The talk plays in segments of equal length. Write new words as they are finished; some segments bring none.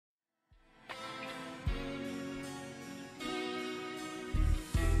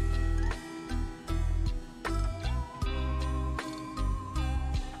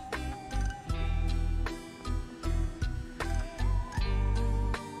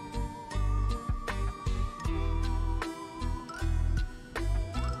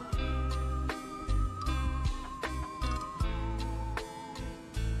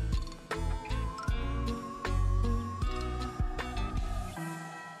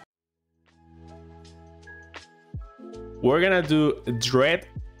We're gonna do Dread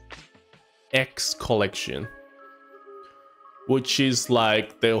X collection, which is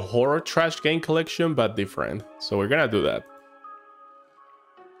like the horror trash game collection but different. So we're gonna do that.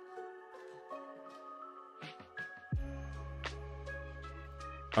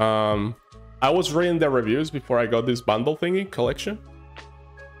 I was reading the reviews before I got this bundle thingy collection,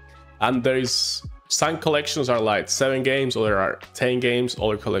 and there is some collections are like 7 games, or there are 10 games,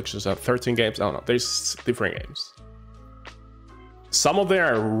 other collections are 13 games. I don't know, there's different games. Some of them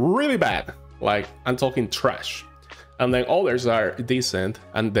are really bad, like I'm talking trash, and then others are decent,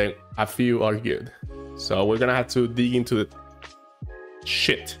 and then a few are good. So we're gonna have to dig into the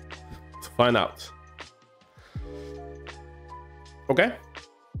shit to find out. Okay,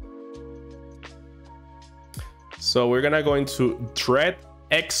 so we're gonna go into Dread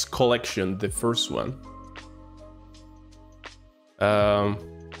X collection, the first one. Here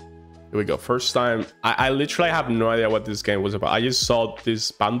we go. First time. I literally have no idea what this game was about. I just saw this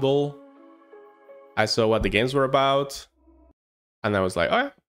bundle. I saw what the games were about, and I was like,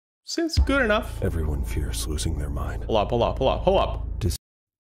 oh, seems good enough. Everyone fears losing their mind. Hold up.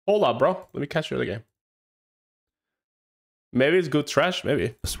 Hold up, bro. Let me catch you the game. Maybe it's good trash.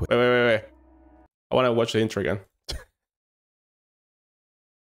 Maybe. Wait. I want to watch the intro again.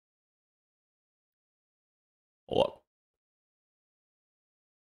 Hold up.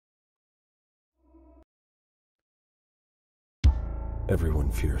 Everyone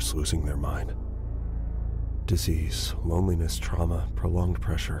fears losing their mind. Disease, loneliness, trauma, prolonged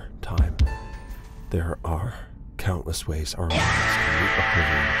pressure, time. There are countless ways our minds can meet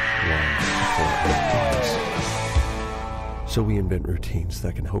oblivion long before it comes. So we invent routines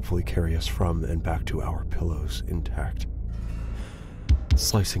that can hopefully carry us from and back to our pillows intact.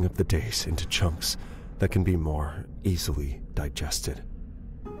 Slicing up the days into chunks that can be more easily digested.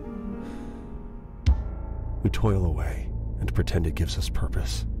 We toil away and pretend it gives us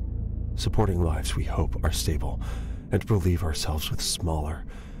purpose, supporting lives we hope are stable, and relieve ourselves with smaller,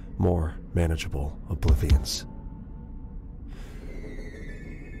 more manageable oblivions.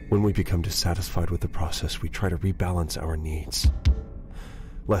 When we become dissatisfied with the process, we try to rebalance our needs.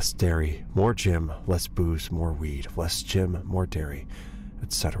 Less dairy, more gym, less booze, more weed, less gym, more dairy,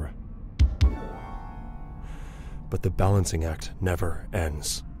 etc. But the balancing act never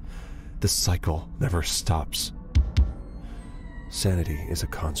ends. The cycle never stops. Sanity is a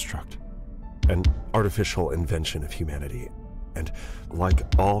construct, an artificial invention of humanity, and like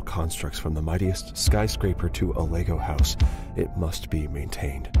all constructs from the mightiest skyscraper to a Lego house, it must be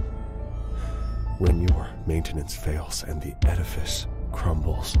maintained. When your maintenance fails and the edifice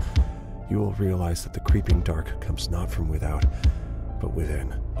crumbles, you will realize that the creeping dark comes not from without, but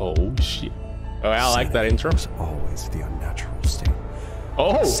within. Oh shit. Oh, I like that intro. Was always the unnatural state.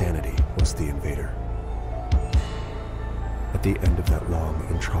 Oh! Sanity was the invader. At the end of that long,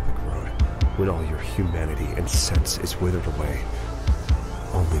 entropic road, when all your humanity and sense is withered away,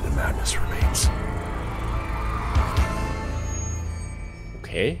 only the madness remains.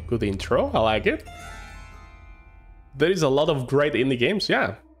 Okay, good intro. I like it. There is a lot of great indie games,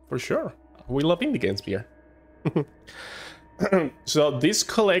 yeah, for sure. We love indie games here. So this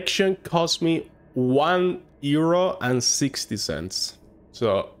collection cost me €1.60.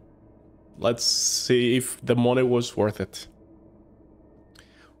 So let's see if the money was worth it.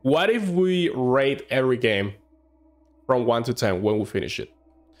 What if we rate every game from 1 to 10 when we finish it?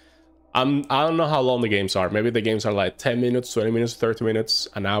 I don't know how long the games are. Maybe the games are like 10 minutes, 20 minutes, 30 minutes,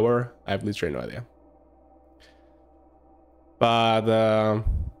 an hour. I have literally no idea. But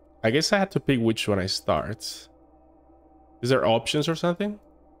I guess I had to pick which one I start. Is there options or something?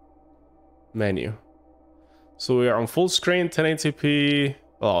 Menu. So we are on full screen, 1080p.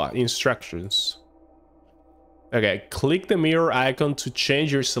 Oh, instructions. Okay, click the mirror icon to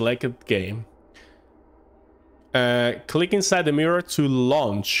change your selected game. Click inside the mirror to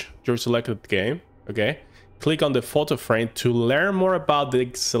launch your selected game. Okay. Click on the photo frame to learn more about the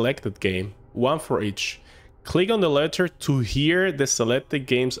selected game. One for each. Click on the letter to hear the selected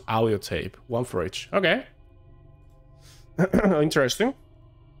game's audio tape. One for each. Okay. Interesting.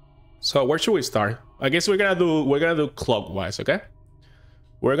 So where should we start? I guess we're gonna do clockwise. Okay.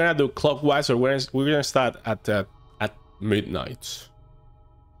 We're gonna do clockwise, or we're gonna start at midnight.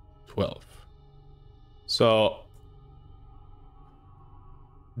 12. So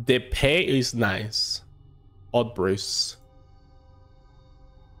the pay is nice. Odd Bruce.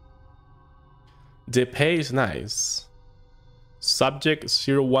 The pay is nice. Subject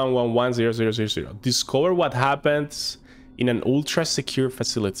 01110000. Discover what happens in an ultra secure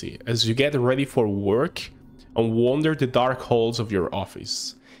facility. As you get ready for work, and wander the dark halls of your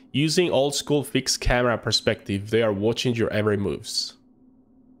office. Using old school fixed camera perspective, they are watching your every moves.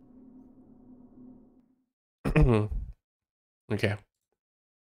 Okay.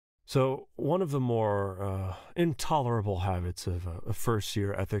 So, one of the more intolerable habits of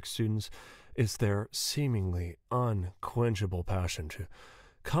first-year ethics students is their seemingly unquenchable passion to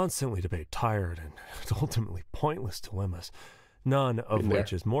constantly debate tired and ultimately pointless dilemmas, none of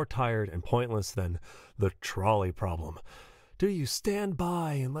which is more tired and pointless than the trolley problem. Do you stand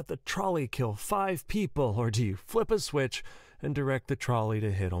by and let the trolley kill 5 people, or do you flip a switch and direct the trolley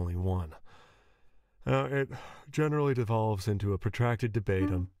to hit only 1? It generally devolves into a protracted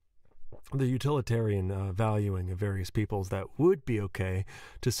debate on the utilitarian valuing of various peoples that would be okay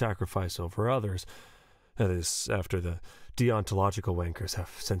to sacrifice over others. That is, after the deontological wankers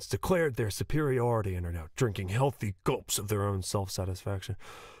have since declared their superiority and are now drinking healthy gulps of their own self-satisfaction.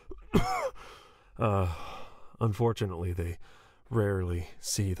 Unfortunately, they rarely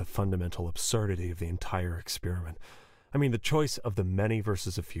see the fundamental absurdity of the entire experiment. I mean, the choice of the many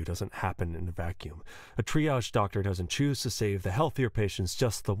versus a few doesn't happen in a vacuum. A triage doctor doesn't choose to save the healthier patients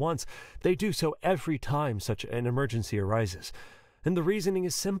just the once. They do so every time such an emergency arises. And the reasoning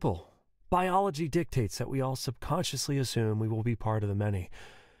is simple. Biology dictates that we all subconsciously assume we will be part of the many.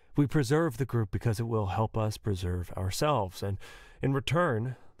 We preserve the group because it will help us preserve ourselves. And in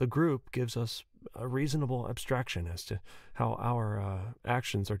return, the group gives us a reasonable abstraction as to how our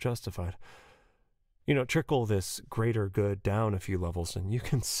actions are justified. You know, trickle this greater good down a few levels, and you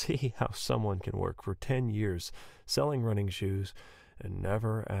can see how someone can work for 10 years selling running shoes and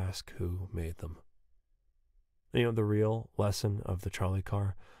never ask who made them. You know, the real lesson of the trolley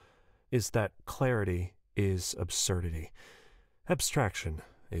car is that clarity is absurdity. Abstraction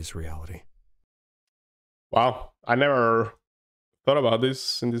is reality. Wow, I never thought about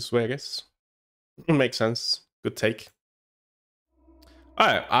this in this way, I guess. It makes sense. Good take.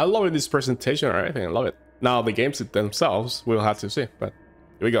 Alright, I love this presentation or anything, I love it. Now the games themselves, we'll have to see, but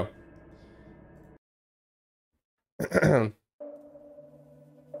here we go.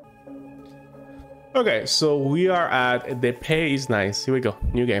 Okay, so we are at the pay is nice. Here we go,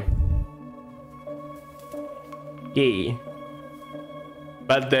 new game. Yay.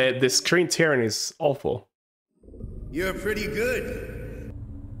 But the screen tearing is awful. You're pretty good.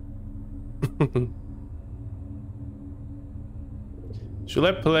 Should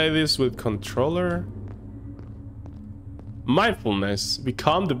I play this with controller? Mindfulness.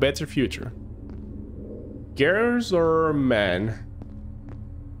 Become the better future. Girls or men?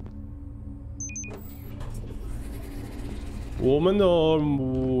 Woman or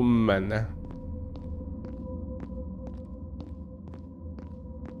woman?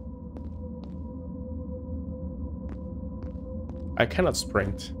 I cannot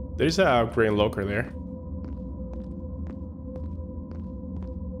sprint. There's a green locker there.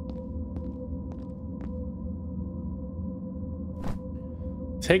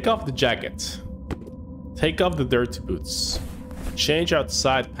 Take off the jacket. Take off the dirty boots. Change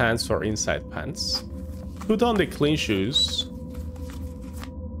outside pants for inside pants. Put on the clean shoes.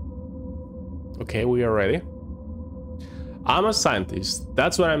 Okay, we are ready. I'm a scientist.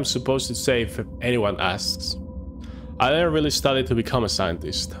 That's what I'm supposed to say if anyone asks. I never really studied to become a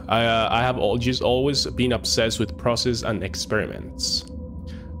scientist. I have just always been obsessed with process and experiments.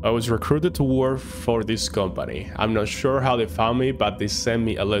 I was recruited to work for this company. I'm not sure how they found me, but they sent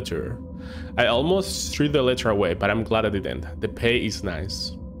me a letter. I almost threw the letter away, but I'm glad I didn't. The pay is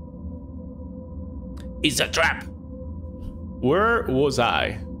nice. It's a trap! Where was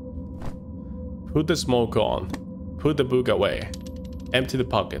I? Put the smoke on. Put the book away. Empty the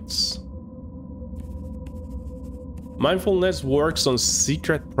pockets. Mindfulness works on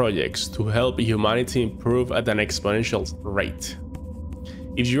secret projects to help humanity improve at an exponential rate.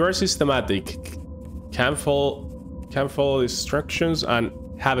 If you are systematic, can follow instructions, and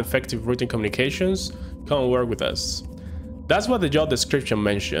have effective routine communications, come work with us. That's what the job description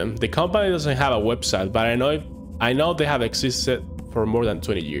mentioned. The company doesn't have a website, but I know they have existed for more than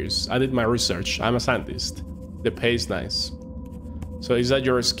 20 years. I did my research. I'm a scientist. The pay is nice. So is that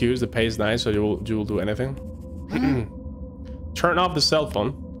your excuse? The pay is nice, so you will do anything? Turn off the cell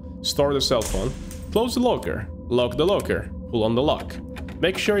phone. Store the cell phone. Close the locker. Lock the locker. Pull on the lock.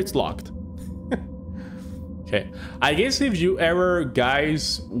 Make sure it's locked. Okay. I guess if you ever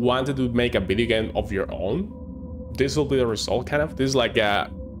guys wanted to make a video game of your own, this will be the result, kind of. This is like a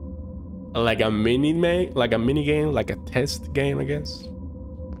mini game, like a test game, I guess.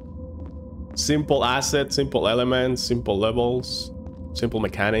 Simple assets, simple elements, simple levels, simple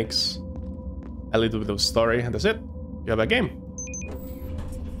mechanics, a little bit of story, and that's it. You have a game.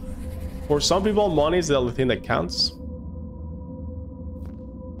 For some people, money is the only thing that counts.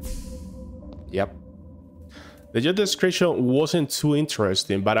 Yep. The job description wasn't too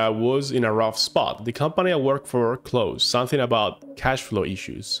interesting, but I was in a rough spot. The company I work for closed. Something about cash flow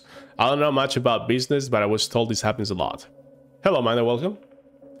issues. I don't know much about business, but I was told this happens a lot. Hello, man, and welcome.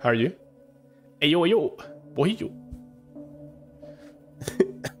 How are you? Hey, yo, yo. Boy, you.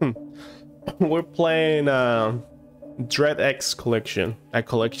 We're playing Dread X Collection, a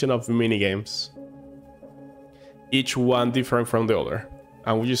collection of minigames. Each one different from the other.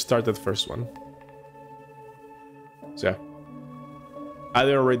 And we just started the first one. So, yeah. I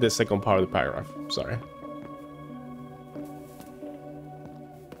didn't read the second part of the paragraph. Sorry.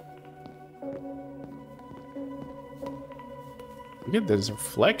 Look at this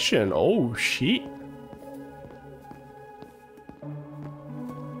reflection. Oh, shit.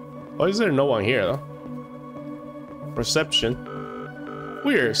 Why is there no one here, though? Perception.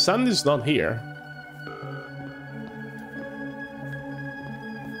 Weird. Sandy's not here.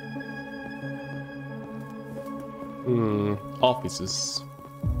 Offices.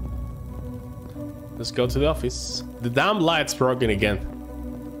 Let's go to the office. The damn light's broken again.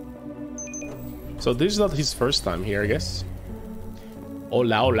 So this is not his first time here, I guess.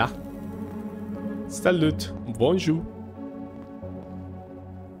 Hola, hola. Salut. Bonjour.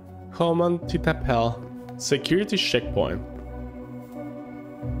 Command Titapel. Security checkpoint.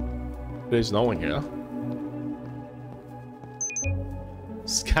 There's no one here.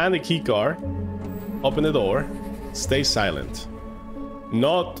 Scan the key card. Open the door. Stay silent.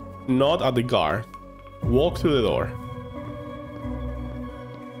 Not at the guard. Walk through the door.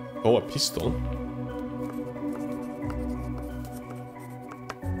 Oh, a pistol.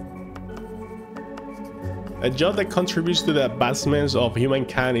 A job that contributes to the advancements of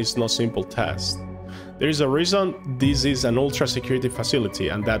humankind is no simple task. There is a reason this is an ultra security facility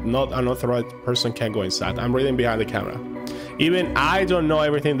and that not an authorized person can go inside. I'm reading behind the camera. Even I don't know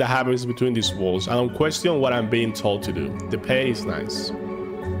everything that happens between these walls. I don't question what I'm being told to do. The pay is nice.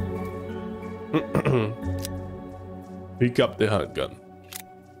 Pick up the handgun.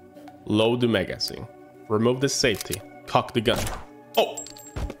 Load the magazine. Remove the safety. Cock the gun. Oh!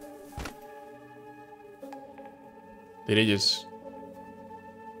 Did he just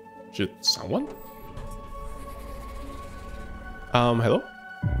shoot someone? Hello?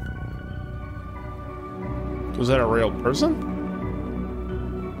 Was that a real person?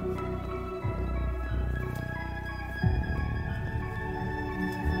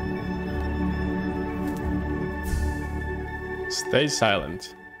 Stay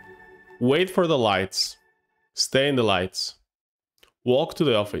silent. Wait for the lights. Stay in the lights. Walk to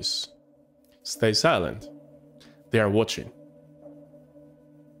the office. Stay silent. They are watching.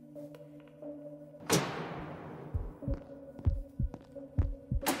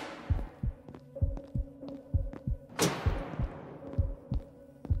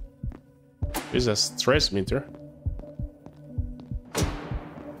 There's a stress meter.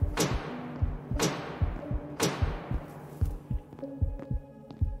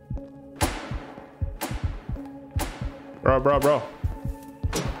 Bro.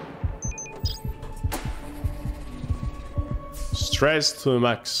 Stress to the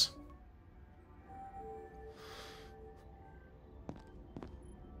max.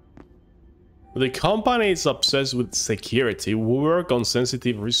 The company is obsessed with security. We work on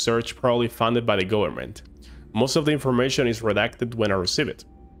sensitive research probably funded by the government. Most of the information is redacted when I receive it.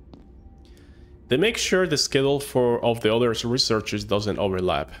 They make sure the schedule of the other researchers doesn't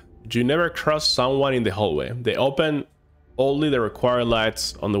overlap. You never cross someone in the hallway. They open only the required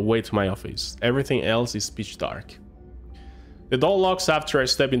lights on the way to my office. Everything else is pitch dark. The door locks after I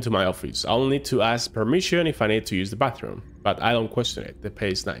step into my office. I'll need to ask permission if I need to use the bathroom, but I don't question it. The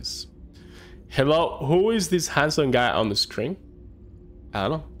pay is nice. Hello, who is this handsome guy on the screen? I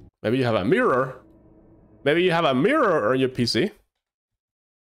don't know. Maybe you have a mirror. Maybe you have a mirror on your PC.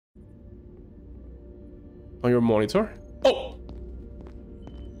 On your monitor. Oh!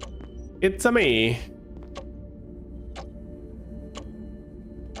 It's a me.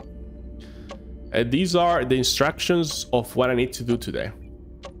 These are the instructions of what I need to do today.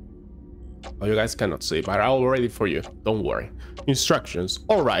 Oh, you guys cannot see, but I'll read it for you. Don't worry. Instructions.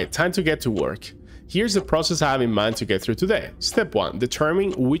 Alright, time to get to work. Here's the process I have in mind to get through today. Step 1.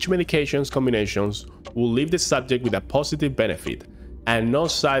 Determine which medications combinations will leave the subject with a positive benefit and no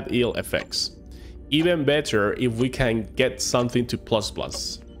side ill effects. Even better if we can get something to ++.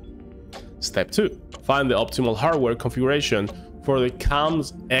 Step 2. Find the optimal hardware configuration for the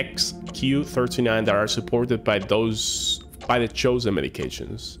CALMS XQ39 that are supported by the chosen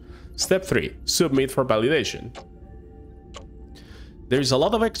medications. Step 3. Submit for validation. There's a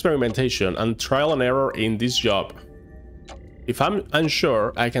lot of experimentation and trial and error in this job. If I'm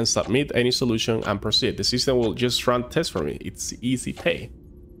unsure, I can submit any solution and proceed. The system will just run tests for me. It's easy pay.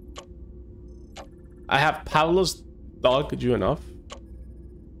 I have Pablo's dog due enough.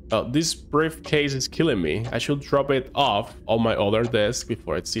 Oh, this briefcase is killing me. I should drop it off on my other desk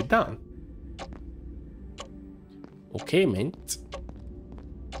before I sit down. Okay, mate.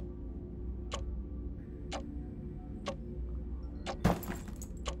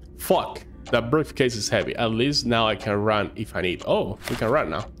 Fuck, that briefcase is heavy. At least now I can run if I need. Oh, we can run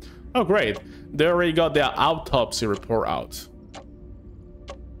now. Oh, great. They already got their autopsy report out.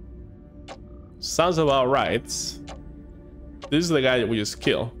 Sounds about right. This is the guy that we just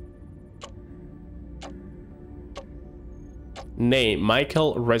killed. Name,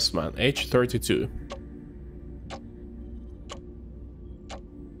 Michael Resman, age 32.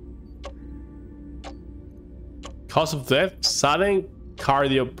 Cause of death, sudden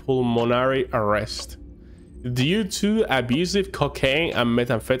cardiopulmonary arrest due to abusive cocaine and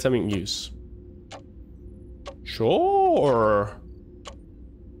methamphetamine use. Sure.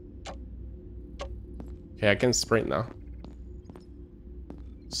 Okay, I can sprint now.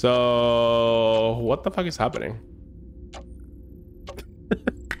 So, what the fuck is happening?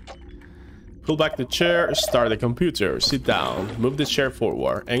 Pull back the chair, start the computer, sit down, move the chair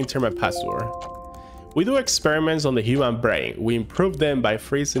forward, enter my password. We do experiments on the human brain. We improve them by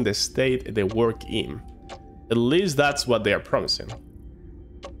freezing the state they work in. At least that's what they are promising.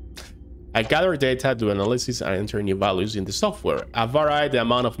 I gather data, do analysis, and enter new values in the software. I vary the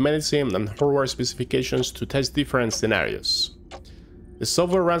amount of medicine and hardware specifications to test different scenarios. The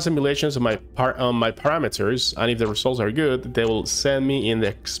software runs simulations on my parameters, and if the results are good, they will send me in the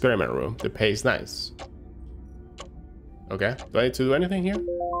experiment room. The pay is nice. Okay, do I need to do anything here?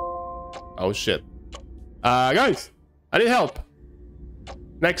 Oh shit. Guys, I need help.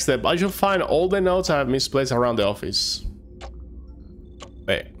 Next step, I should find all the notes I have misplaced around the office.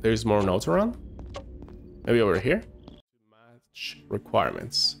 Wait, there's more notes around? Maybe over here? Match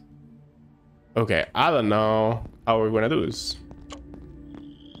requirements. Okay, I don't know how we're gonna do this.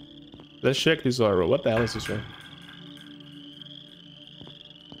 Let's check this other room. What the hell is this room?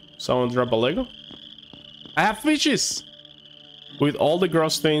 Someone drop a Lego? I have fishes! With all the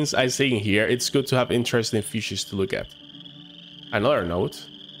gross things I see in here, it's good to have interesting fishes to look at. Another note.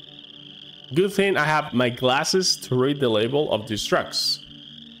 Good thing I have my glasses to read the label of these drugs.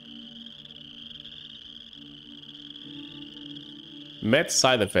 Met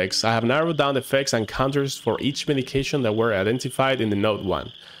side effects. I have narrowed down the effects and counters for each medication that were identified in the note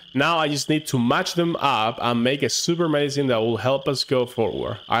 1. Now I just need to match them up and make a super medicine that will help us go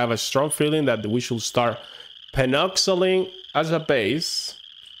forward. I have a strong feeling that we should start penoxylin as a base.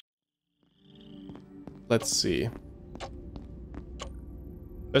 Let's see.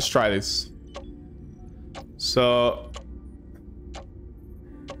 Let's try this. So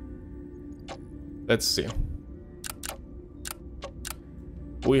let's see.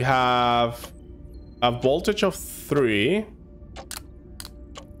 We have a voltage of 3.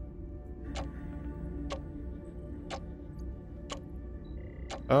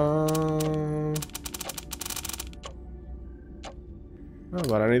 Oh,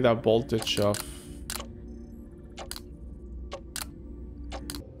 but I need a voltage of...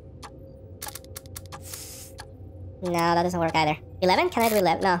 No, that doesn't work either. 11? Can I do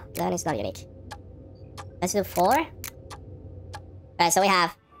 11? No, 11 is not unique. Let's do 4. Alright, so we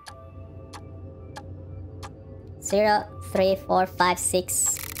have 0, 3, 4, 5,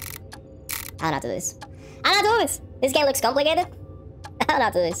 6. I don't know how to do this. I don't know how to do this! This game looks complicated. I don't know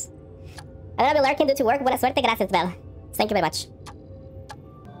how to do this. I'm gonna be lurking due to work. Buena suerte, gracias, Bell. Thank you very much.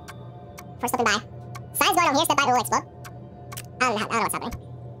 First stopping by. Signs going on here, step by, it will explode. I don't know what's happening.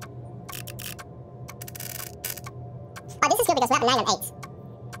 Oh, this is cool because we have 9 and 8.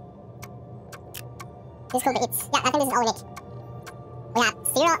 This is cool, but it's... Yeah, I think this is all we need. We have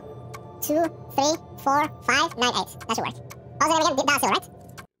 0, 2, 3, 4, 5, 9, 8. That should work. Also, then again, that's all right.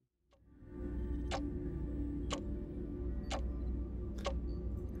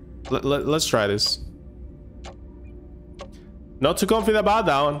 Let's try this. Not too confident about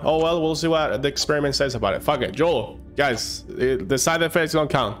that one. Oh well, we'll see what the experiment says about it. Fuck it, Joel. Guys, the side effects don't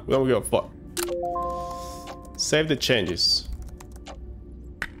count. We don't give a fuck. Save the changes.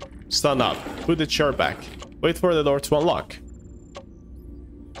 Stand up. Put the chair back. Wait for the door to unlock.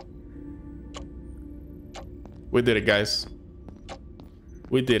 We did it, guys.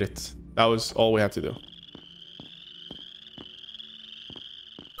 We did it. That was all we had to do.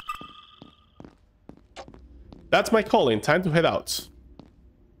 That's my calling. Time to head out.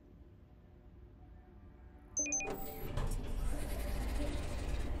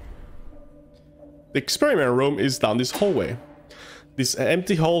 The experiment room is down this hallway. These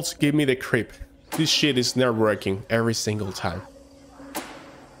empty halls give me the creep. This shit is nerve-wracking every single time.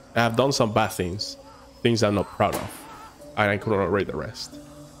 I have done some bad things. Things I'm not proud of. And I could not read the rest.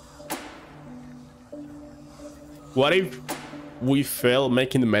 What if we fail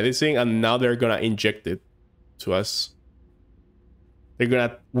making the medicine and now they're gonna inject it to us?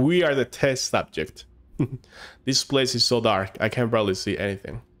 We are the test subject. This place is so dark, I can barely see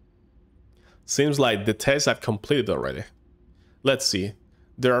anything. Seems like the tests I've completed already. Let's see.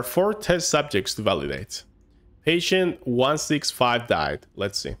 There are 4 test subjects to validate. Patient 165 died.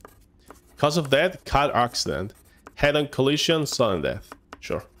 Let's see. Cause of death, car accident. Head-on collision, sudden death.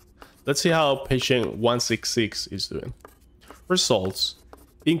 Sure. Let's see how patient 166 is doing. Results.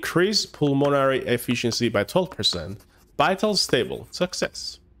 Increased pulmonary efficiency by 12%. Vital stable.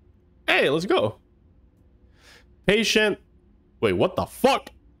 Success. Hey, let's go. Patient... Wait, what the fuck?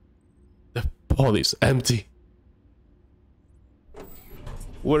 The body's empty.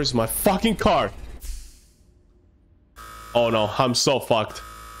 Where is my fucking car? Oh no, I'm so fucked.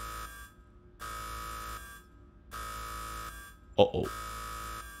 Uh-oh.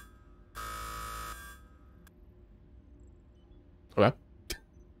 Okay.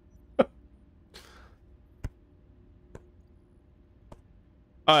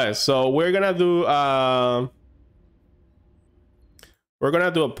 Alright, so we're gonna do a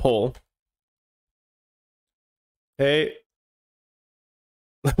poll. Hey.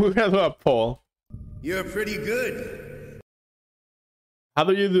 We're gonna do a poll. You're pretty good. How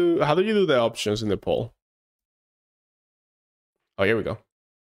do you do the options in the poll? Oh, here we go.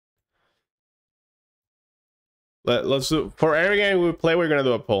 Let's do, for every game we play, we're gonna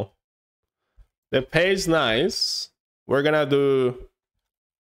do a poll. The pay is nice. We're gonna do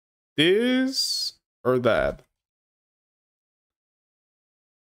this or that.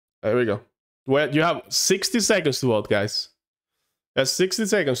 There we go. Well, you have 60 seconds to vote, guys. You have 60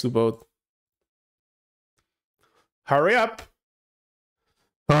 seconds to vote. Hurry up.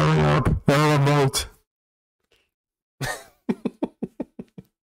 Hurry up, vote.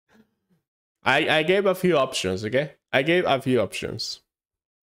 I gave a few options, okay? I gave a few options.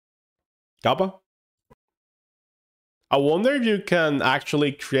 Kappa? I wonder if you can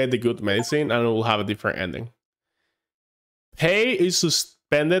actually create the good medicine and it will have a different ending. Pay is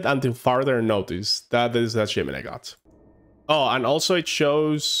suspended until further notice. That is the achievement I got. Oh, and also it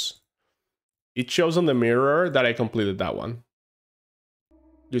shows on the mirror that I completed that one.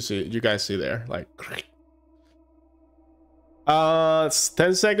 You guys see there, like. It's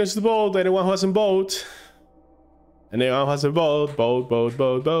 10 seconds to vote. Anyone who hasn't voted? Anyone who hasn't voted?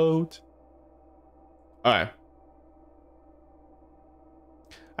 Vote. Alright.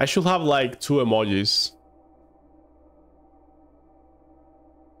 I should have like 2 emojis.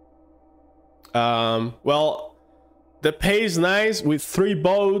 Well, the pay is nice with 3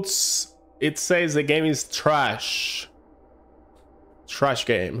 votes. It says the game is trash. Trash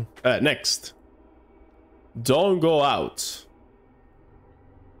game. Next. Don't go out.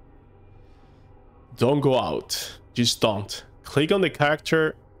 Don't go out. Just don't. Click on the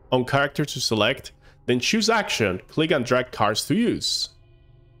character to select, then choose action. Click and drag cards to use.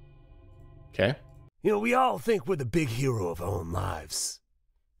 Okay. You know, we all think we're the big hero of our own lives.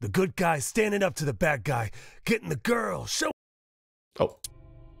 The good guy standing up to the bad guy, getting the girl, show. Oh.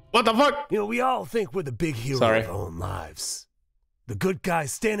 What the fuck? You know, we all think we're the big hero of our own lives. The good guy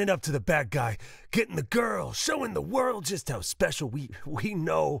standing up to the bad guy, getting the girl, showing the world just how special we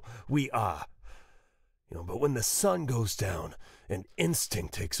know we are. You know, but when the sun goes down and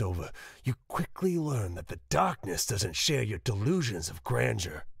instinct takes over, you quickly learn that the darkness doesn't share your delusions of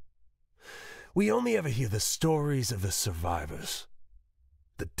grandeur. We only ever hear the stories of the survivors.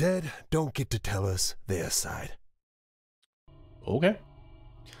 The dead don't get to tell us their side. Okay.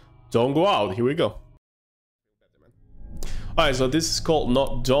 Don't go out. Here we go. Alright, so this is called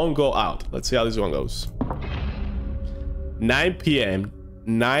not Don't Go Out. Let's see how this one goes. 9 PM.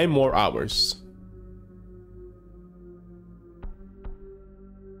 9 more hours.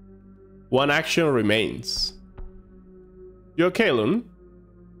 1 action remains. You okay, Lun?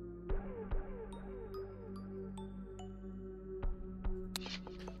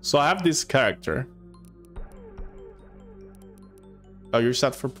 So I have this character. Oh, you're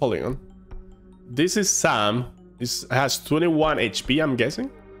set for Polygon. This is Sam. This has 21 HP, I'm guessing.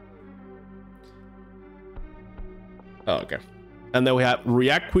 Oh, okay. And then we have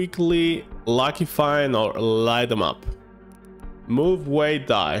React Quickly, Lucky Find, or Light Them Up. Move, wait,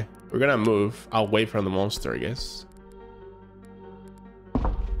 die. We're gonna move away from the monster, I guess.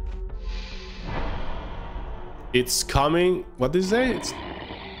 It's coming. What did it say?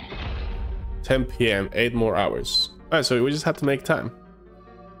 10 p.m. 8 more hours. Alright, so we just have to make time.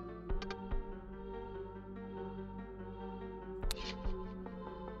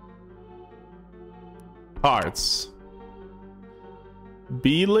 Hearts.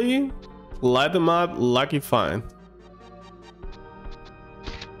 Beely, light them up, lucky find.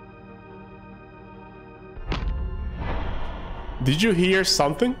 Did you hear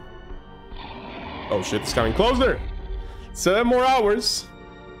something? Oh shit, it's coming closer. 7 more hours.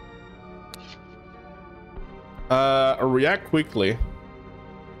 React quickly.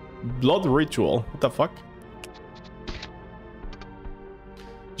 Blood ritual. What the fuck?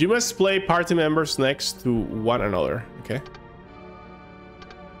 You must play party members next to one another. Okay.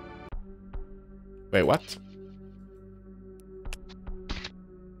 Wait, what?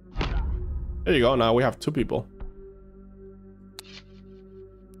 There you go. Now we have 2 people.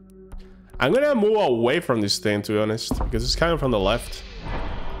 I'm gonna move away from this thing, to be honest, because it's coming from the left.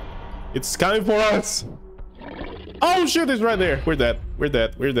 It's coming for us. Oh shit, it's right there. We're dead. We're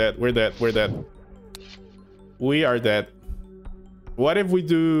dead. We're dead. We're dead. We're dead. We are dead. What if we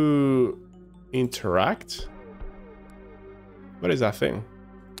do interact? What is that thing?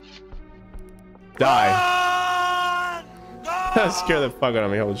 Die. That scared the fuck out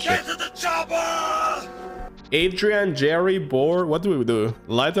of me. Holy shit. Get to the chopper! Adrian, Jerry, Boar. What do we do?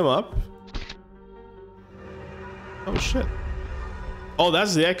 Light them up? Oh shit. Oh,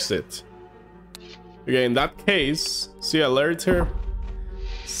 that's the exit. Okay, in that case, see you later.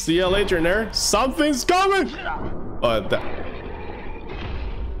 See you later, nerd. Something's coming! Oh, that.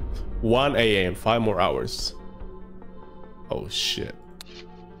 1 a.m. 5 more hours. Oh shit.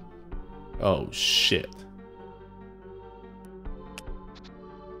 Oh shit.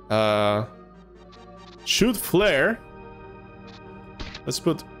 Shoot flare. Let's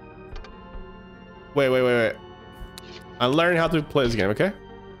put. Wait. I'm learning how to play this game, okay?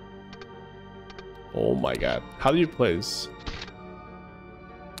 Oh my god. How do you play this?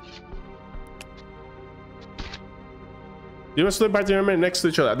 You must play party member next to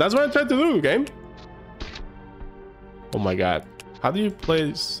each other. That's what I'm trying to do, game. Oh my god. How do you play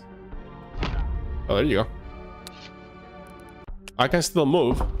this? Oh, there you go. I can still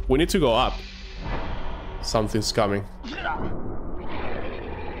move. We need to go up. Something's coming.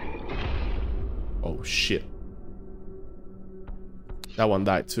 Oh shit. That one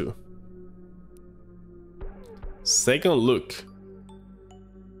died too. Second look.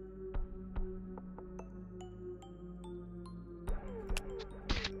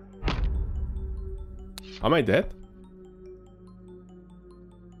 Am I dead?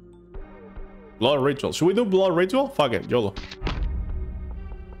 Blood ritual. Should we do blood ritual? Fuck it, YOLO.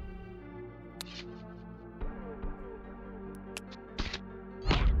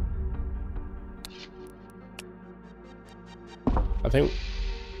 I think.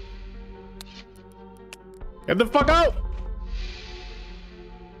 Get the fuck out!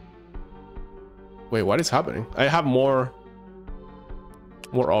 Wait, what is happening? I have more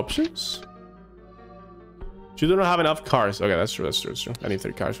options? You don't have enough cars. Okay, that's true. I need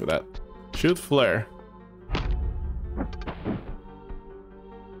 3 cars for that. Shoot flare.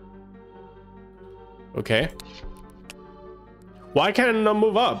 Okay. Why can't I not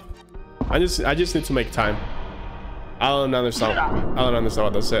move up? I just need to make time. I don't understand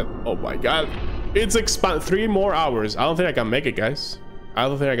what that said. Oh my god. It's 3 more hours. I don't think I can make it, guys. I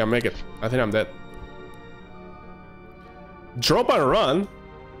don't think I can make it. I think I'm dead. Drop and run.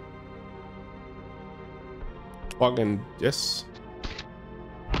 Fucking yes.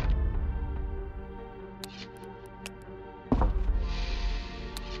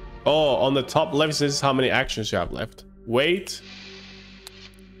 Oh, on the top left says how many actions you have left. Wait.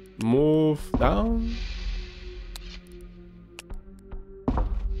 Move down.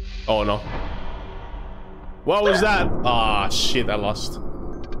 Oh no. What was that? Ah, shit, I lost.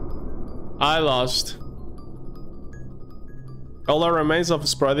 All that remains of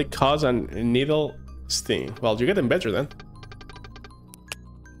sporadic cause and needle sting. Well, you're getting better then.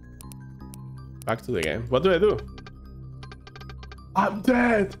 Back to the game. What do I do? I'm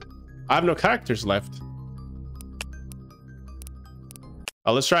dead. I have no characters left.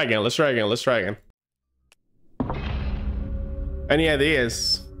 Oh, let's try again. Any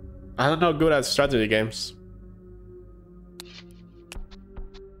ideas? I'm not good at strategy games.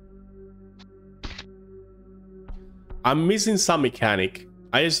 I'm missing some mechanic.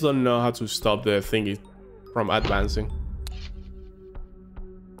 I just don't know how to stop the thingy from advancing.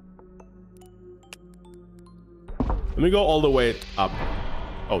 Let me go all the way up.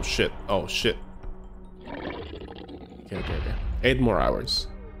 Oh shit. Okay. 8 more hours.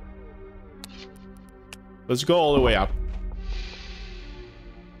 Let's go all the way up.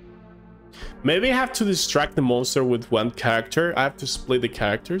 Maybe I have to distract the monster with one character. I have to split the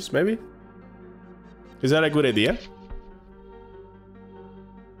characters, maybe? Is that a good idea?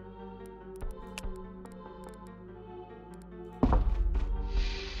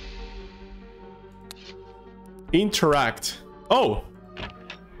 Interact. Oh!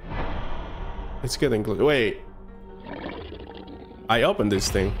 It's getting close. Wait. I opened this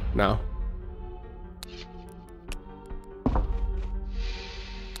thing now.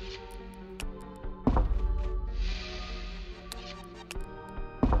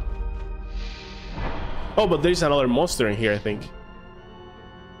 Oh, but there's another monster in here, I think.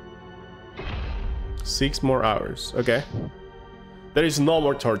 6 more hours. Okay. There is no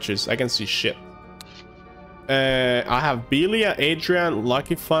more torches. I can see shit. I have Belia, Adrian,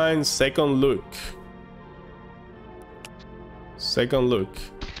 Lucky Find, Second Look. Second Look.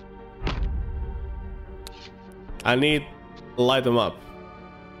 I need light them up.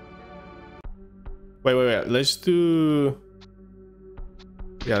 Wait. Let's do...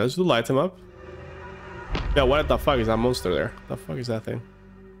 Yeah, let's do light them up. Yeah, what the fuck is that monster there? The fuck is that thing?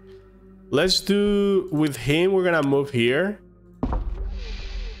 Let's do... With him, we're gonna move here.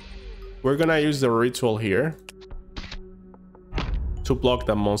 We're gonna use the ritual here to block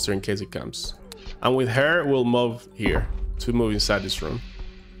that monster in case it comes. And with her, we'll move here to move inside this room.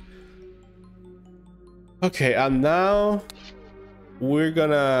 Okay, and now we're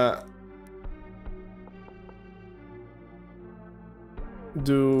gonna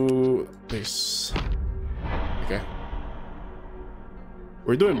do this. Okay.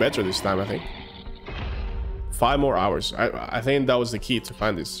 We're doing better this time, I think. 5 more hours. I think that was the key to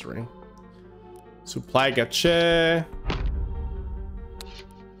find this ring. Supply gacha.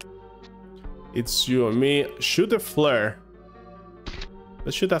 It's you and me. Shoot a flare.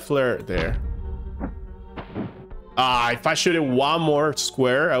 Let's shoot that flare there. Ah, if I shoot it one more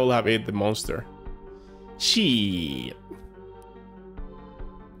square, I will have hit the monster. Shit.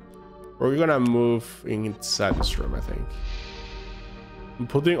 We're gonna move inside this room, I think. I'm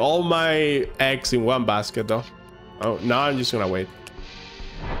putting all my eggs in one basket, though. Oh, now I'm just gonna wait.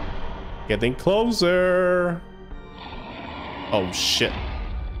 Getting closer. Oh, shit.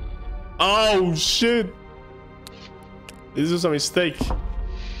 Oh, shit. This is a mistake.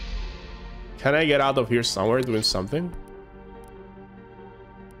 Can I get out of here somewhere doing something?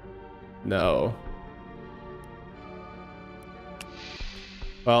 No.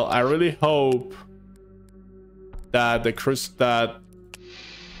 Well, I really hope that that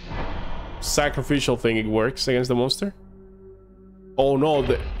sacrificial thing it works against the monster. Oh no,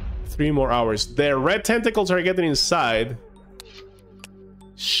 the 3 more hours. The red tentacles are getting inside.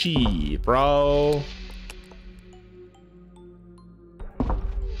 Shit, bro.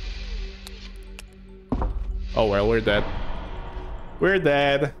 Oh well, we're dead. We're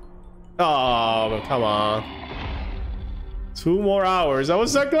dead. Oh, come on. 2 more hours. I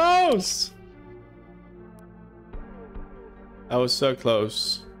was so close. I was so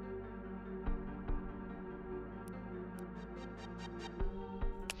close.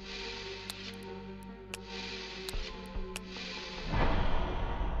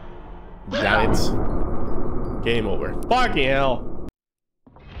 Damn it. Game over. Fucking hell.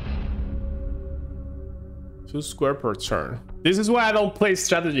 2 square per turn. This is why I don't play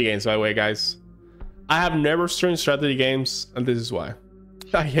strategy games, by the way, guys. I have never streamed strategy games, and this is why.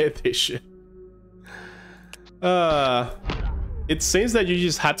 I hate this shit. It seems that you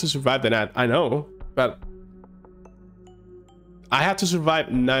just had to survive the night. I know, but I had to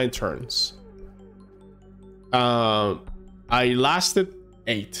survive 9 turns. I lasted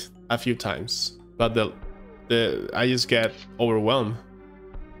 8 a few times, but I just get overwhelmed.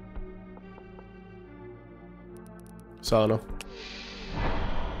 So I don't know.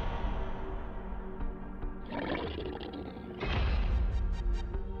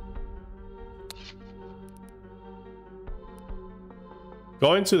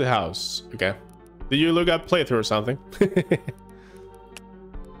 Go into the house. Okay. Did you look at playthrough or something?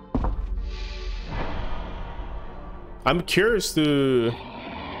 I'm curious to...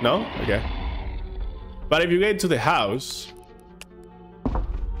 No? Okay. But if you get into the house,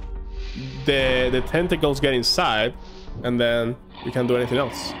 the tentacles get inside, and then you can't do anything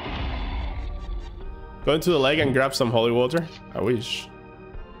else. Go into the lake and grab some holy water. I wish.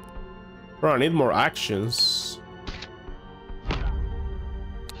 Bro, I need more actions.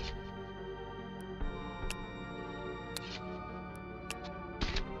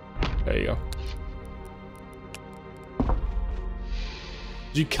 There you go.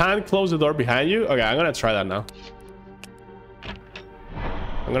 You can't close the door behind you? Okay, I'm gonna try that now.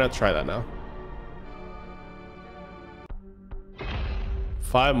 I'm gonna try that now.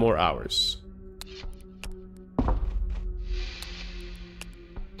 5 more hours.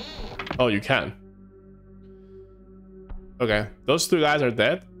 Oh, you can. Okay, those two guys are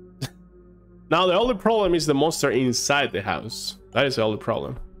dead. Now the only problem is the monster inside the house. That is the only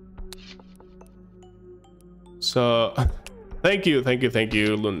problem. So, thank you,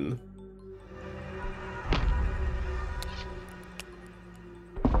 Lun.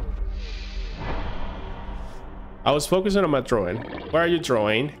 I was focusing on my drawing. Where are you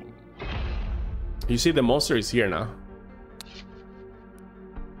drawing? You see the monster is here now.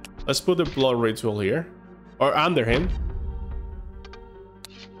 Let's put the blood ritual here. Or under him.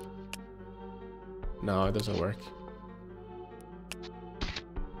 No, it doesn't work.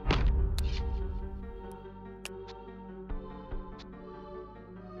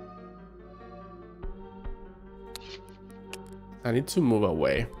 I need to move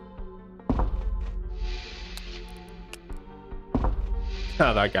away.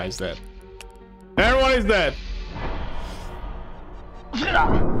 Ah, that guy's dead. Everyone is dead.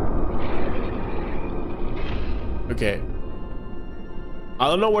 Okay. I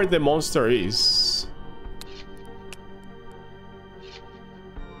don't know where the monster is.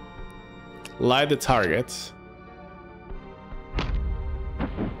 Light the target.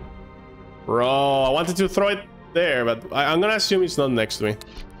 Bro, I wanted to throw it there, but I'm gonna assume it's not next to me.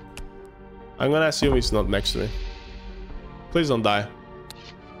 I'm gonna assume it's not next to me. Please don't die.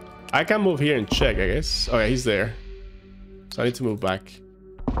 I can move here and check, I guess. Okay, he's there. So I need to move back.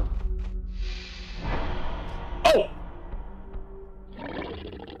 Oh!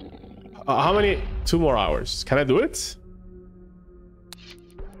 How many? 2 more hours. Can I do it?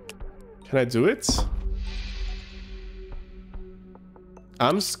 Can I do it?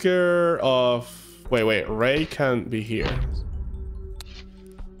 I'm scared of... Wait. Ray can't be here.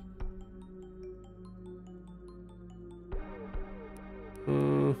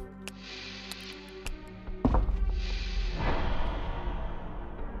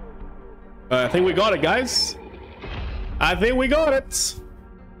 I think we got it, guys. I think we got it.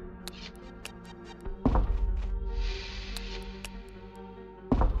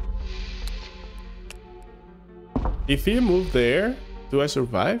 If you move there, do I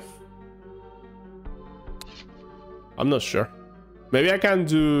survive? I'm not sure. Maybe I can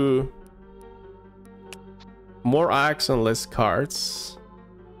do more acts and less cards.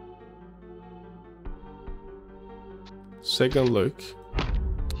 Second look.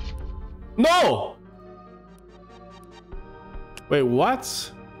 No! Wait,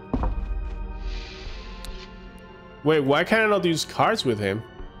 what? Wait, why can I not use cards with him?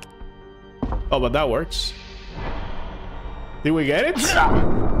 Oh, but that works. Did we get it?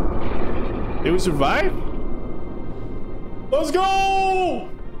 Did we survive? Let's go!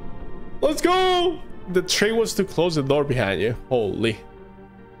 Let's go! The trick was to close the door behind you. Holy.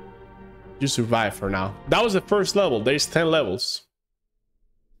 You survived for now. That was the first level. There's 10 levels.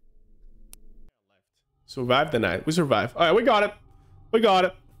 Survived the night. We survived. All right, we got it. We got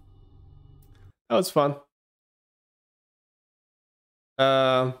it. That was fun.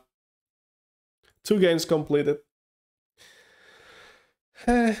 2 games completed.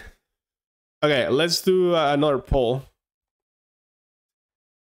 Okay, let's do another poll.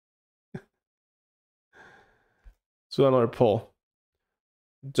 So another poll.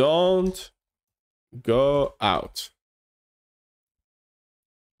 Don't go out.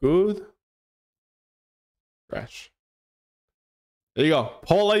 Good. Trash. There you go.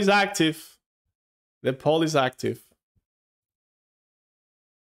 Poll is active. The poll is active.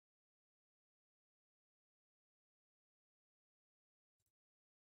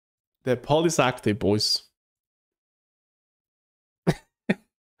 The poll is active, boys.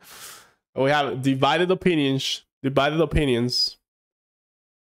 We have divided opinions. Divided opinions.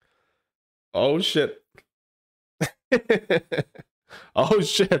 Oh shit. Oh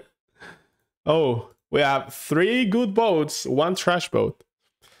shit. Oh, we have 3 good votes, 1 trash vote.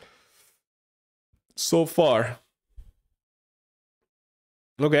 So far.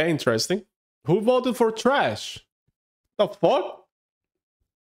 Okay, interesting. Who voted for trash? The fuck?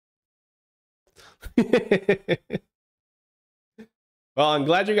 Well, I'm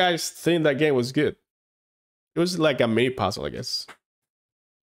glad you guys think that game was good. It was like a mini puzzle, I guess.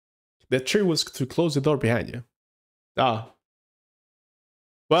 The trick was to close the door behind you. Ah.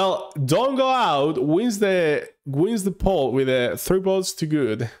 Well, Don't Go Out wins the poll with 3 votes to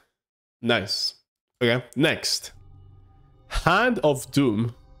good. Nice. Okay, next. Hand of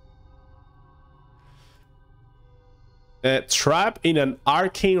Doom. Trap in an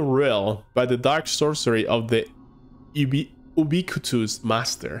arcane realm by the dark sorcery of the ubiquitous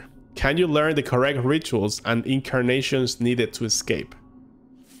master. Can you learn the correct rituals and incarnations needed to escape?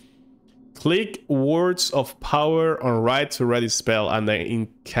 Click words of power on right to ready spell and then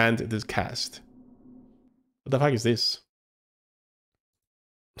incant this cast. What the fuck is this?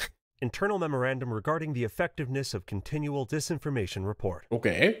 Internal memorandum regarding the effectiveness of continual disinformation report.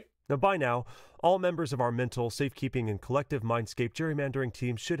 Okay. Now, by now, all members of our mental, safekeeping, and collective Mindscape gerrymandering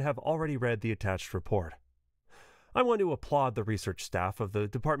team should have already read the attached report. I want to applaud the research staff of the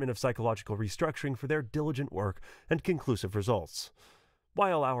Department of Psychological Restructuring for their diligent work and conclusive results.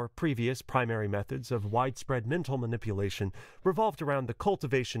 While our previous primary methods of widespread mental manipulation revolved around the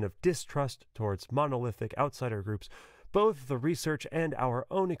cultivation of distrust towards monolithic outsider groups, both the research and our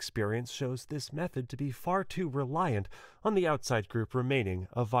own experience shows this method to be far too reliant on the outside group remaining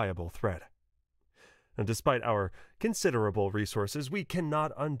a viable threat. And despite our considerable resources, we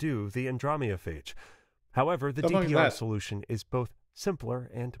cannot undo the Andromeophage. However, the DPR solution is both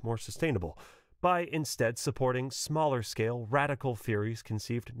simpler and more sustainable, by instead supporting smaller-scale radical theories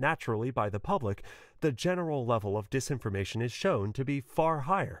conceived naturally by the public. The general level of disinformation is shown to be far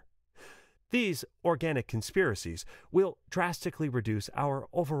higher. These organic conspiracies will drastically reduce our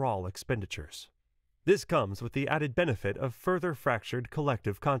overall expenditures. This comes with the added benefit of further fractured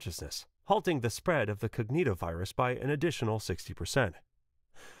collective consciousness, halting the spread of the cognitovirus by an additional 60%.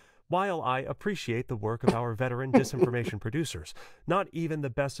 While I appreciate the work of our veteran disinformation producers, not even the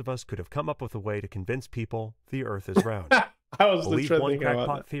best of us could have come up with a way to convince people the Earth is round. I was believe one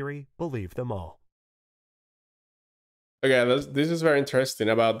crackpot theory, believe them all. Okay, this is very interesting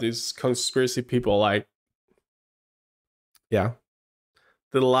about these conspiracy people. Like, yeah,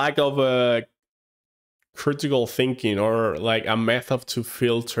 the lack of critical thinking or like a method to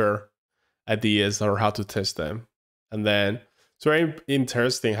filter ideas or how to test them, and then. It's very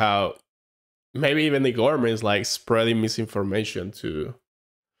interesting how maybe even the government is like spreading misinformation to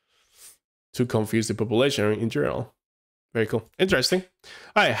confuse the population in general. Very cool. Interesting.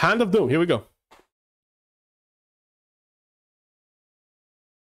 All right, Hand of Doom. Here we go.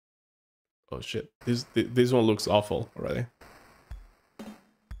 Oh shit. This one looks awful already.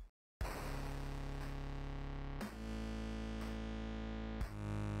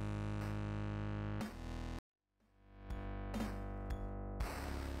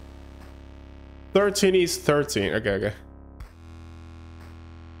 "13 is 13. Okay.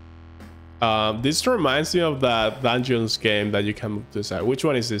 This reminds me of that Dungeons game that you can move to the side. Which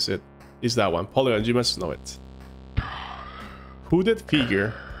one is this? Is that one? Polygon, you must know it. Hooded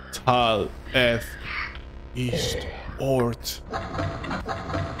figure. Tal, Eth, East, Ort.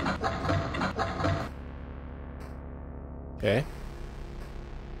 Okay.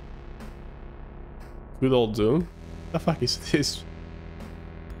 Good old Doom. The fuck is this?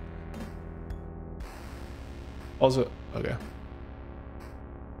 Also, okay.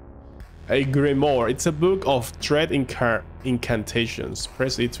 A Grimoire. It's a book of dread incantations.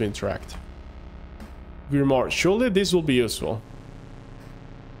 Press E to interact. Grimoire. Surely this will be useful.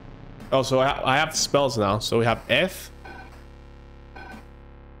 Oh, so I have spells now. So we have F.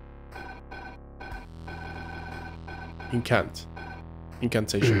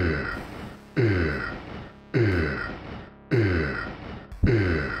 Incantation.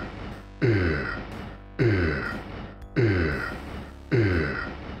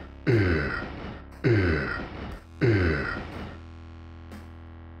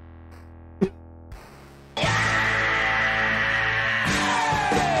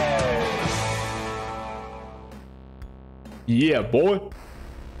 Yeah, boy.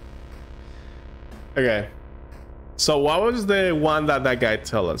 Okay. So what was the one that guy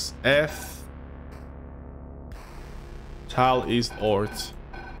tell us? F. Tal East Ort.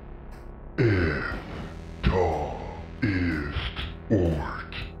 Tal is Ort.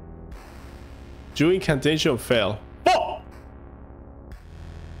 Do incantation fail? Oh!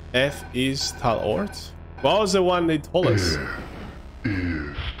 F is Tal Ort? What was the one they told us?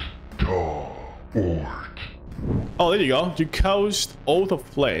 Is Tal Ort. Oh, there you go. You cast Oath of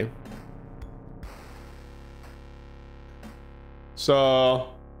Flame. So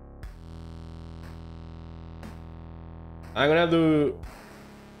I'm gonna do.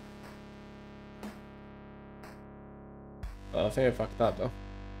 I think I fucked up though.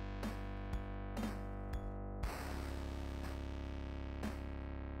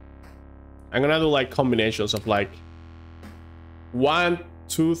 I'm gonna do like combinations of like 1,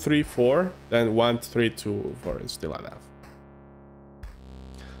 2, 3, 4, then 1, 3, 2, 4, and still like that.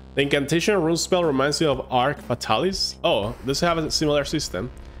 The incantation rune spell reminds me of Arc Fatalis. Oh, does have a similar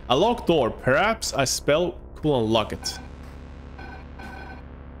system. A locked door. Perhaps a spell could unlock it.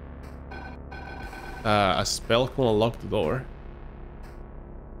 A spell could unlock the door.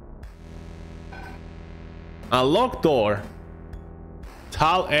 A locked door.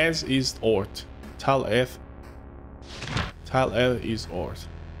 Tal Eth is Ort. Tal Eth is Ort.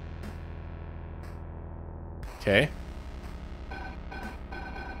 Okay.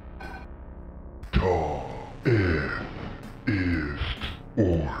 Ta Eth is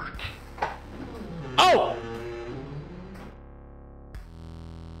Ort. Oh!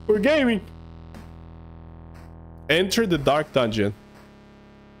 We're gaming. Enter the dark dungeon.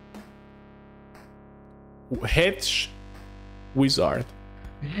 Hedge Wizard.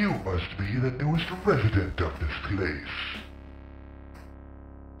 You must be the newest resident of this place.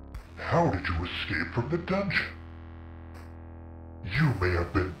 How did you escape from the dungeon? You may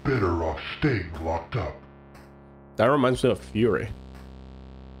have been better off staying locked up. That reminds me of Fury.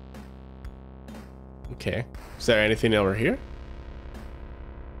 Okay. Is there anything over here?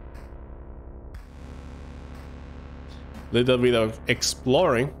 Little bit of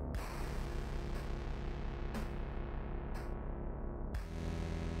exploring.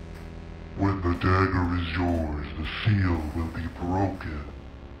 When the dagger is yours, the seal will be broken.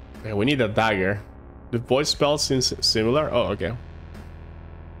 Man, we need a dagger. The voice spell seems similar. Oh, okay.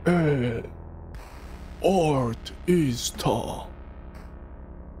 Ort is tall.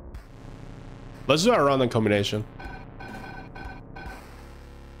 Let's do a random combination.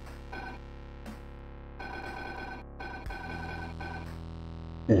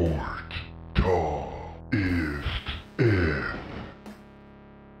 Ort, ta, ist, Eth.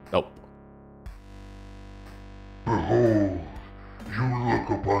 Nope. Behold, you look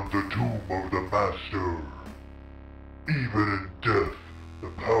upon the tomb of the Master. Even in death, the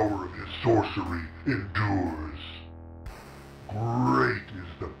power of his sorcery endures. Great is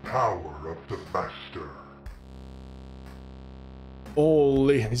the power of the Master.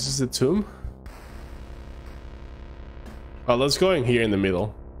 Holy, this is the tomb? Oh, let's go in here in the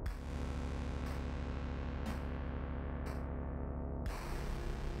middle.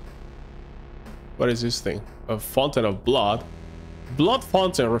 What is this thing? A fountain of blood. Blood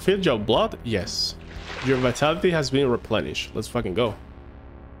fountain. Refills your blood? Yes. Your vitality has been replenished. Let's fucking go.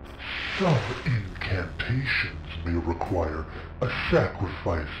 Some incantations may require a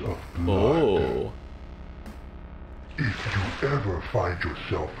sacrifice of blood. Oh. If you ever find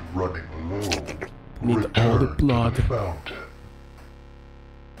yourself running low, Need return all the blood. to the fountain.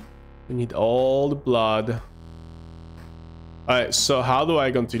 We need all the blood. Alright, so how do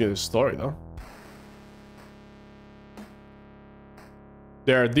I continue the story though?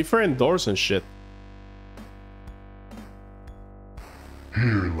 There are different doors and shit.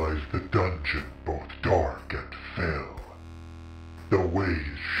 Here lies the dungeon, both dark and fell. The way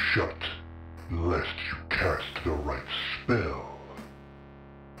is shut, lest you cast the right spell.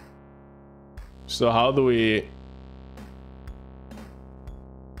 So how do we...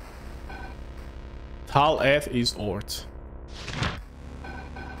 Tal Eth is Ort.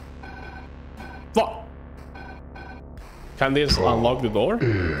 Fuck! Can this unlock the door?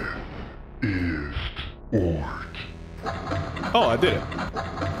 Eth is Ort. Oh, I did it.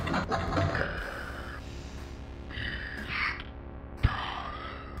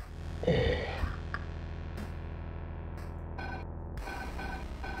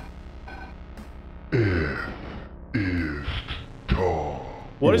 Eth is ta.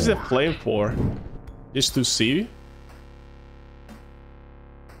 What is the flame for? Just to see?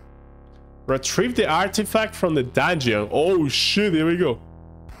 Retrieve the artifact from the dungeon. Oh shit, here we go.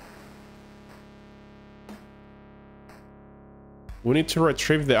 We need to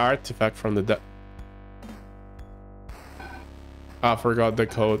retrieve the artifact from the I forgot the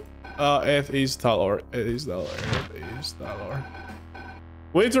code. Eth is Talor. Eth is Talor. Eth is Talor.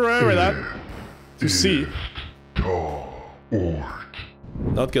 We need to remember that. To see. Ta. Ort.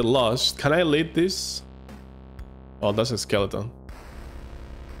 Not get lost. Can I lead this? Oh, that's a skeleton.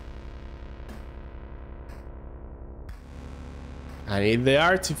 I need the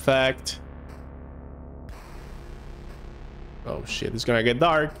artifact. Oh shit, it's gonna get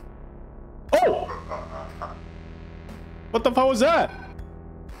dark. Oh! What the fuck was that?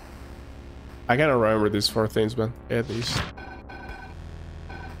 I gotta remember these 4 things, man. At least.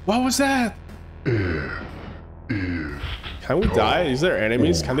 What was that? Is. Can we die? Is there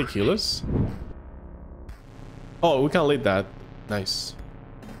enemies? Can they kill us? Oh, we can lead that. Nice.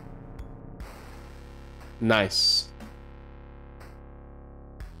 Nice.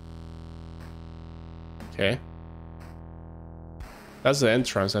 Okay. That's the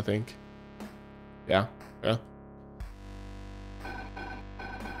entrance, I think. Yeah, yeah.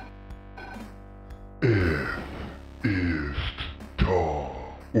 Is ta.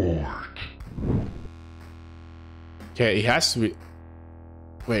 Ort. Okay, it has to be...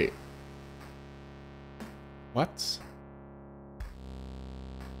 Wait. What?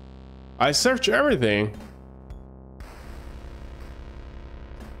 I search everything.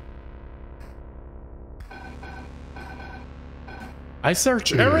 I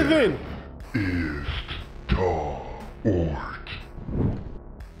search everything. Ist ta Ort.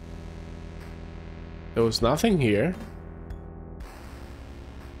 There was nothing here.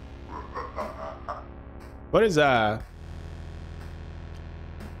 What is that?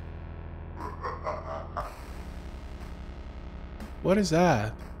 What is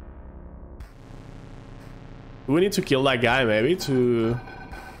that? Do we need to kill that guy maybe to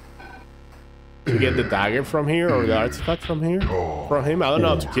get the dagger from here or the artifact from here? From him? I don't know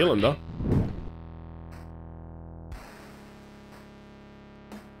how to kill him though.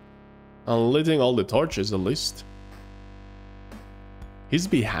 I'm lighting all the torches at least. He's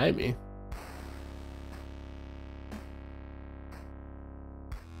behind me.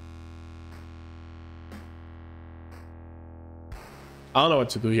 I don't know what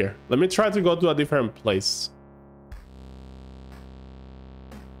to do here. Let me try to go to a different place.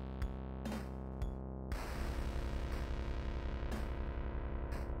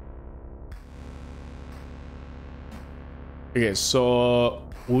 Okay, so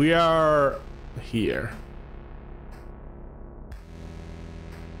we are here.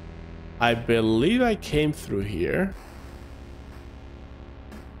 I believe I came through here.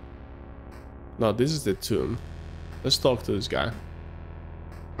 No, this is the tomb. Let's talk to this guy.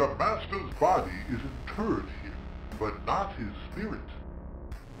 The Master's body is interred here, but not his spirit.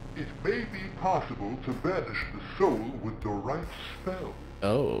 It may be possible to banish the soul with the right spell.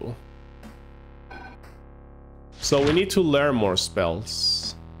 Oh. So we need to learn more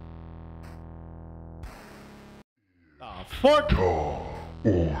spells. Ah, fuck! Ta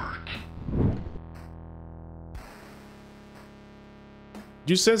Ort.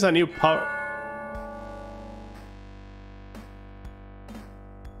 You sense a new power.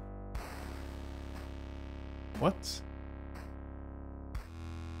 What?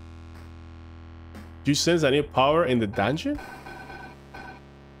 Do you sense a new power in the dungeon?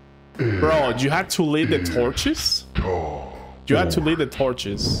 Bro, you had to lead the torches? You had to lead the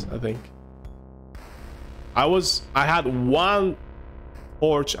torches, I think. I had one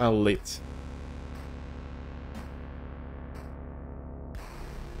torch unlit.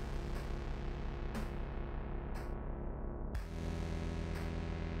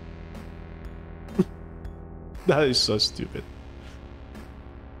 That is so stupid.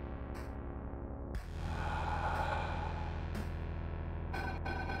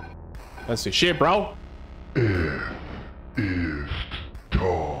 That's the shit, bro. Ist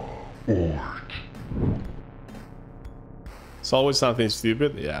ta Ort. It's always something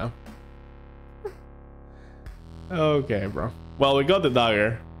stupid, yeah. Okay, bro. Well, we got the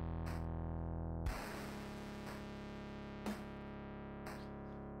dagger.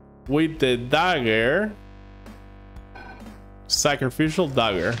 With the dagger, sacrificial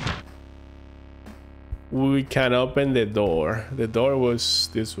dagger, we can open the door. The door was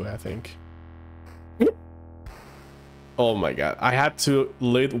this way, I think. Oh my god, I had to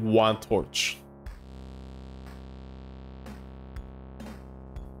lit one torch.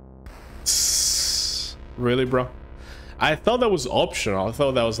 Really, bro? I thought that was optional. I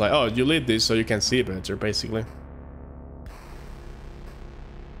thought that was like, oh, you lit this so you can see better, basically.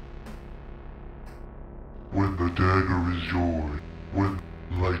 When the dagger is yours, when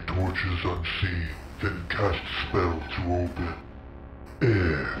light torches unseen, then cast spell to open.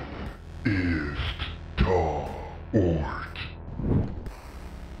 Ist ta Ort.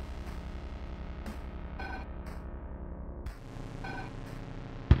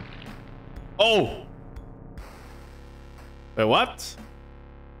 Oh! Wait, what?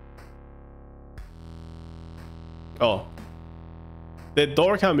 Oh. The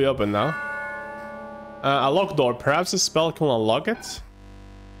door can be opened now. A locked door. Perhaps a spell can unlock it?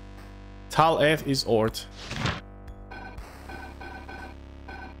 Tal Eth is Ort.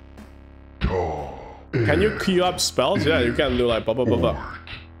 Can you queue up spells? Yeah, you can do like blah blah blah blah.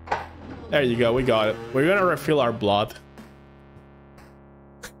 There you go, we got it. We're gonna refill our blood.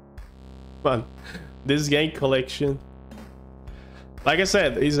 Man, this game collection. Like I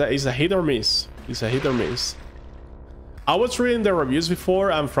said, is a hit or miss. It's a hit or miss. I was reading the reviews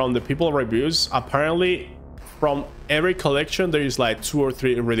before, and from the people reviews, apparently from every collection there is like 2 or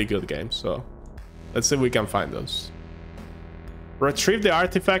 3 really good games. So let's see if we can find those. Retrieve the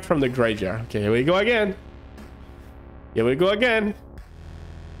artifact from the graveyard. Okay, here we go again. Here we go again.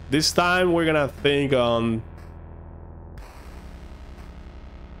 This time we're gonna think on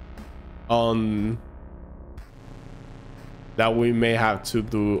that we may have to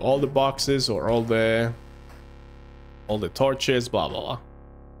do all the boxes or all the torches, blah blah blah.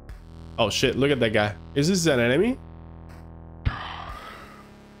 Oh shit, look at that guy. Is this an enemy?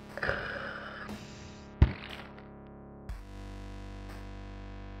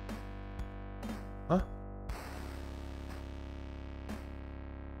 Huh?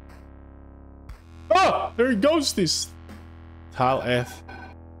 Oh! There he goes, this Tal F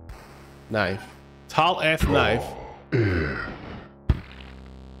knife. Tal F knife.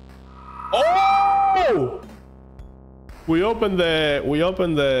 Oh! We opened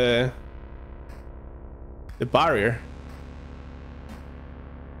the barrier.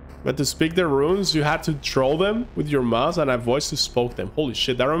 But to speak the runes, you had to throw them with your mouse and a voice to spoke them. Holy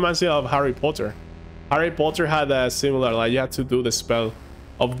shit, that reminds me of Harry Potter. Harry Potter had a similar, like you had to do the spell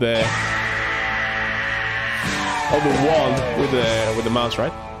of the wand with the mouse,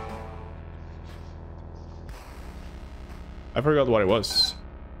 right? I forgot what it was.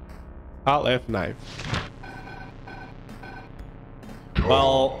 Alt F knife.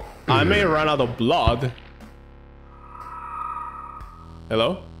 Well, I may run out of blood.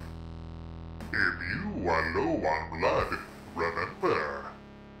 Hello? If you are low on blood, remember.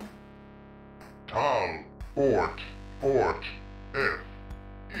 Tal, Ort, F,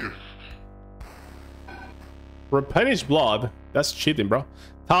 Ist. Replenish blood? That's cheating, bro.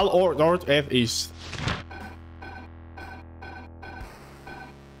 Tal, Ort, F, Ist.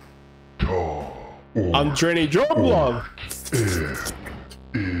 I'm draining your blood.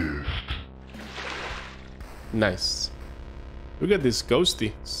 Nice. Look at these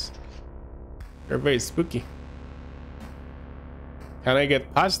ghosties. They're very spooky. Can I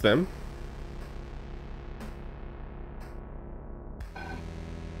get past them?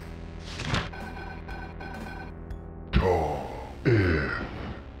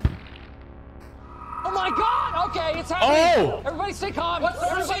 Oh my god! Okay, it's happening! Oh! Everybody stay calm! What's the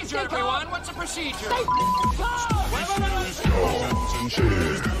procedure, everyone? What's the procedure? Stay calm!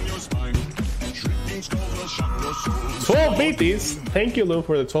 12 BTs. Thank you, Lou,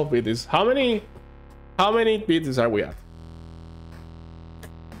 for the 12 BTs. How many BTs are we at?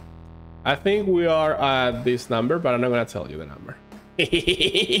 I think we are at this number, but I'm not gonna tell you the number.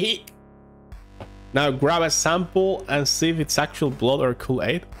 Now grab a sample and see if it's actual blood or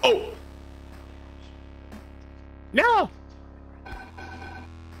Kool-Aid. Oh! No!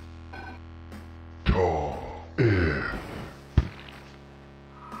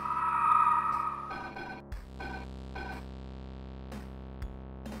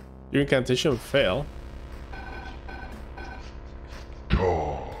 Your incantation fail.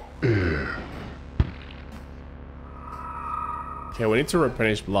 Okay, we need to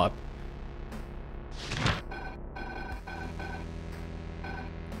replenish blood.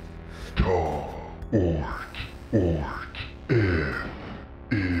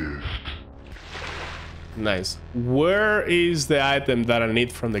 Nice. Where is the item that I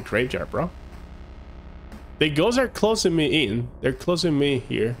need from the graveyard, bro? The ghosts are closing me in. They're closing me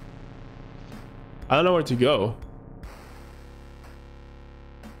here. I don't know where to go.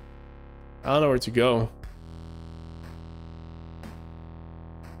 I don't know where to go.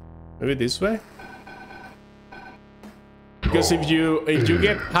 Maybe this way? Because if you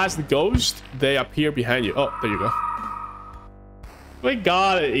get past the ghost, they appear behind you. Oh, there you go. We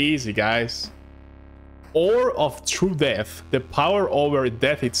got it easy, guys. Ore of true death, the power over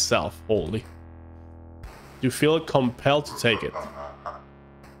death itself. Holy. You feel compelled to take it.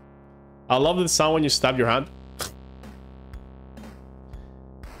 I love the sound when you stab your hand.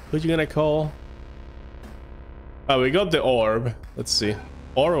 Who you gonna call? Oh, we got the orb. Let's see.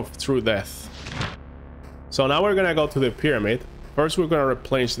 Ore of true death. So now we're gonna go to the pyramid. First, we're gonna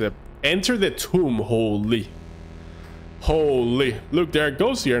replenish the... Enter the tomb. Holy. Holy. Look, there are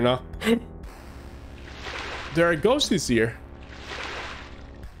ghosts here now. There are ghosties here.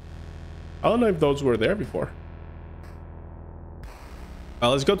 I don't know if those were there before.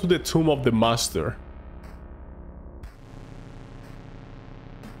 Let's go to the tomb of the master.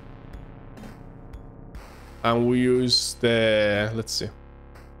 And we use the... Let's see.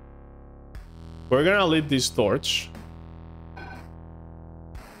 We're gonna lit this torch.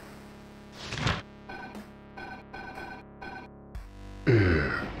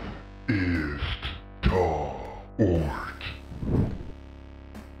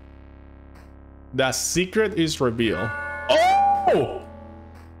 The secret is revealed. Oh!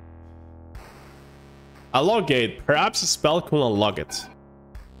 A log gate. Perhaps a spell can unlock it.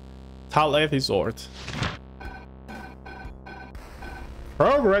 Tal F is Ort.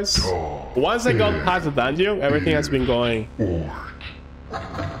 Progress. Once I got past the dungeon, everything has been going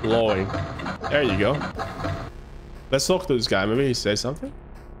glowing. There you go. Let's talk to this guy. Maybe he says something.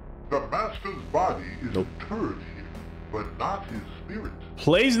 The master's body is interred here, but not his spirit.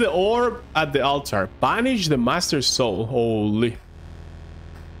 Place the orb at the altar. Banish the master's soul. Holy.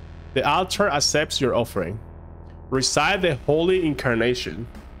 The altar accepts your offering. Recite the Holy Incarnation.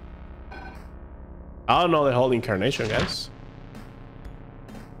 I don't know the Holy Incarnation, guys.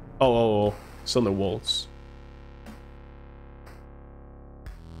 Oh, it's on the walls.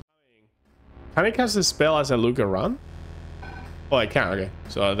 Can I cast the spell as I look around? Oh, I can, okay.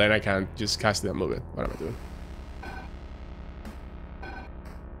 So then I can just cast it and move it. What am I doing?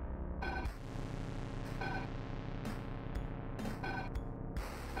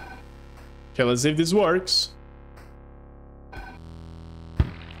 Okay, let's see if this works.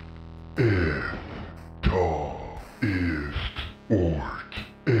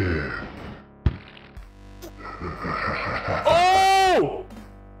 Oh!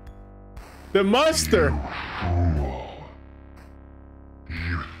 The master! Fool.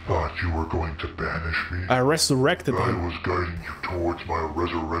 You thought you were going to banish me? I resurrected I him. was guiding you towards my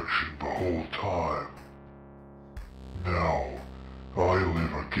resurrection the whole time. Now, I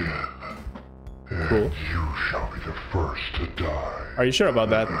live again. And Cool. you shall be the first to die. Are you sure about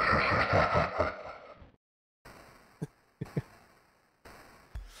that?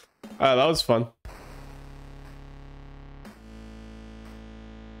 That was fun.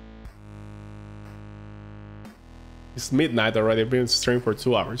 It's midnight already. I've been streaming for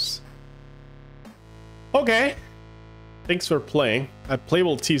 2 hours. Okay. Thanks for playing. A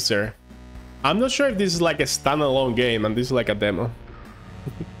playable teaser. I'm not sure if this is like a standalone game and this is like a demo.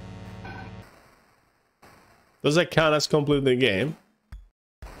 Does that count as completing the game?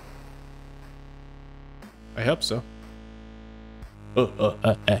 I hope so.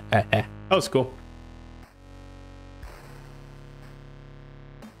 That was cool.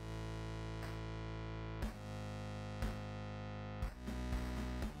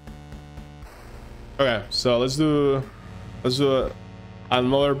 Okay, so let's do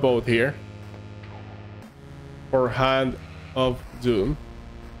another boat here for Hand of Doom.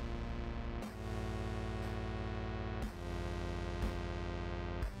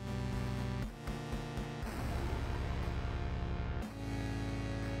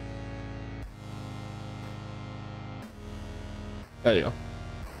 There you go.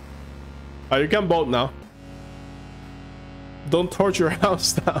 Oh, you can boat now. Don't torch your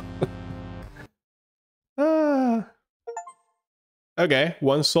house now. Okay,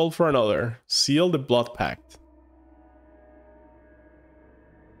 one soul for another. Seal the blood pact.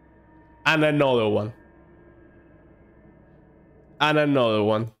 And another one. And another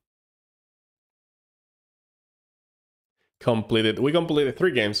one. Completed. We completed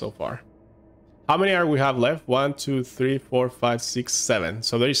 3 games so far. How many are we have left? 1, 2, 3, 4, 5, 6, 7.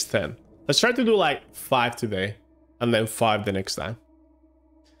 So there's 10. Let's try to do like 5 today. And then 5 the next time.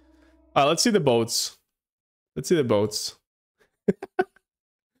 Let's see the boats. Let's see the boats.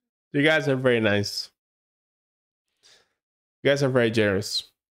 You guys are very nice. You guys are very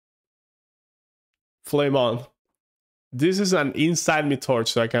generous. Flame on. This is an inside me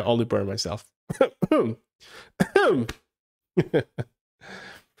torch, so I can only burn myself.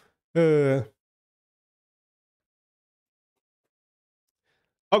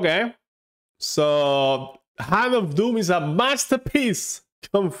 Okay. So Hand of Doom is a masterpiece,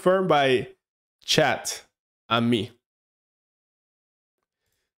 confirmed by chat and me.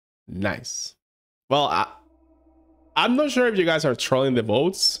 Nice. Well, I'm not sure if you guys are trolling the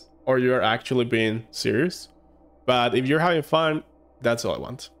votes or you're actually being serious, but if you're having fun, that's all I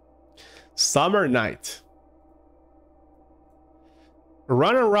want. Summer night.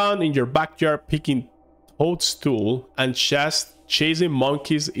 Run around in your backyard picking toadstool and just chasing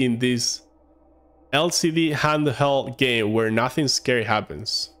monkeys in this LCD handheld game where nothing scary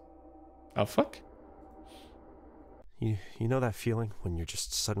happens. Oh fuck? You know that feeling when you're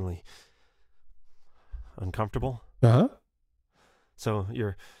just suddenly uncomfortable? Uh-huh. So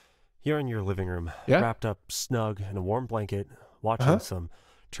you're in your living room, Yeah. wrapped up snug in a warm blanket, watching some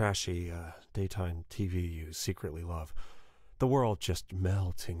trashy daytime TV you secretly love. The world just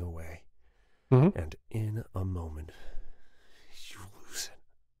melting away. Mm-hmm. And in a moment, you lose it.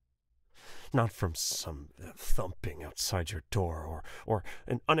 Not from some thumping outside your door or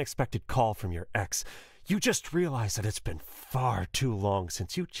an unexpected call from your ex. You just realize that it's been far too long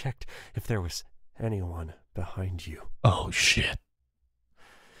since you checked if there was anyone behind you. Oh shit.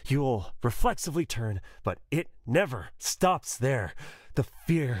 You'll reflexively turn, but it never stops there. The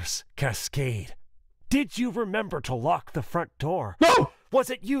fears cascade. Did you remember to lock the front door? No!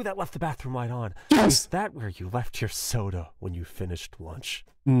 Was it you that left the bathroom light on? Yes! Is that where you left your soda when you finished lunch?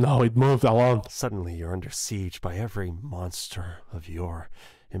 No, it moved along. Suddenly you're under siege by every monster of your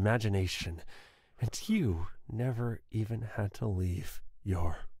imagination, and you never even had to leave.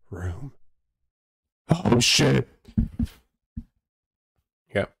 your room. Oh shit.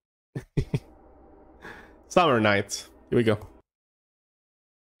 Yeah. Summer night. Here we go.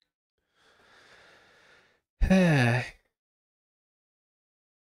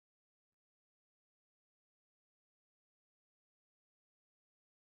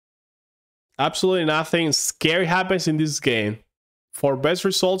 Absolutely nothing scary happens in this game. For best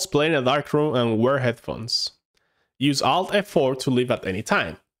results, play in a dark room and wear headphones. Use Alt F4 to leave at any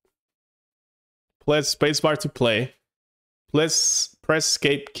time. Press spacebar to play. Press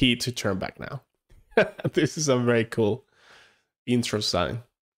escape key to turn back now. This is a very cool intro sign.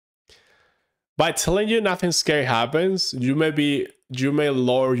 By telling you nothing scary happens, you may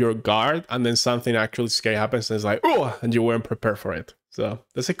lower your guard, and then something actually scary happens and it's like, oh, and you weren't prepared for it. So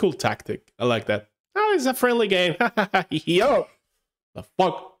that's a cool tactic. I like that. Oh, it's a friendly game. Yo, the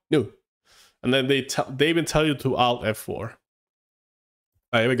fuck? No. And then they even tell you to Alt F4. All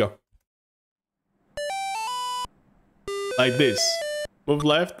right, here we go. Like this. Move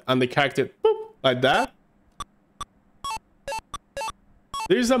left and the character, boop, like that.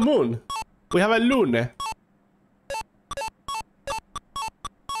 There's a moon. We have a lune.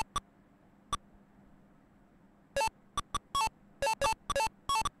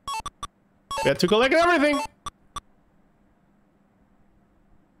 We have to collect everything.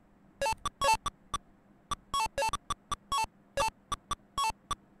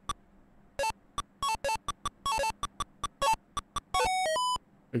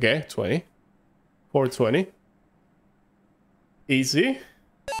 Okay, 20. 420. Easy.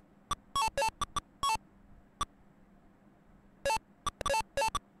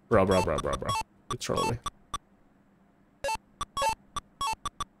 Bro. You're trolling me.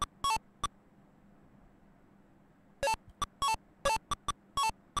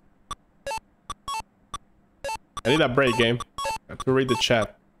 I need a break, game. I have to read the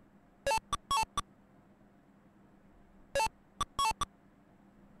chat.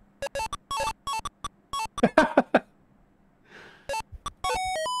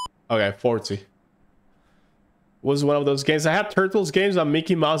 Okay, 40. Was one of those games. I had Turtles games and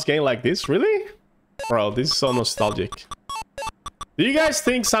Mickey Mouse game like this. Really? Bro, this is so nostalgic. Do you guys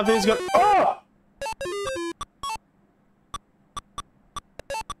think something is gonna... Oh!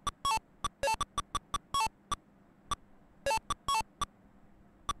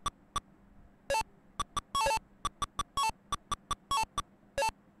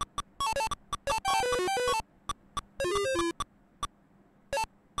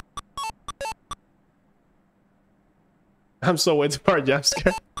 I'm so waiting for a jump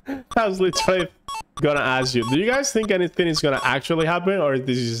scare. I was literally gonna ask you, do you guys think anything is gonna actually happen, or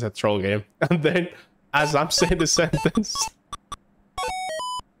this is just a troll game? And then, as I'm saying the sentence...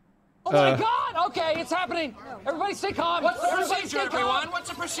 Oh my god! Okay, it's happening! Everybody stay calm! What's the Everybody procedure, stay calm. everyone? What's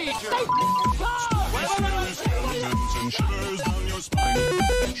the procedure? Stay calm!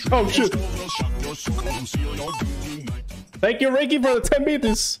 Oh shit! Thank you, Ricky, for the 10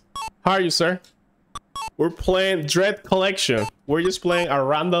 bits. How are you, sir? We're playing Dread Collection. We're just playing a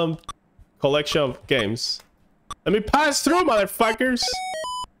random collection of games. Let me pass through, motherfuckers.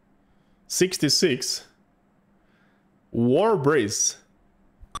 66. War Breeze.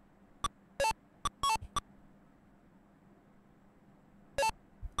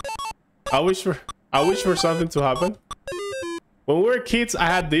 I wish for something to happen. When we were kids, I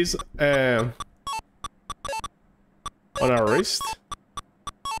had this on our wrist.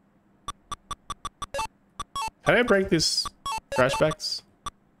 Can I break these trash bags?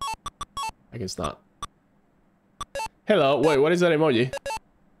 I guess not. Hello, wait, what is that emoji?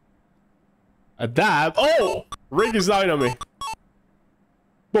 A dab? Oh! Rick is dying on me.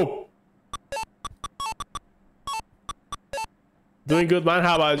 Boom. Doing good, man.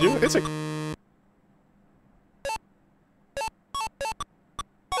 How about you? It's a...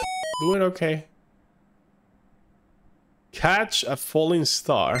 Doing okay. Catch a falling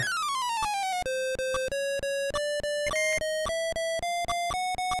star.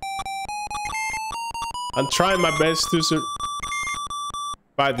 I'm trying my best to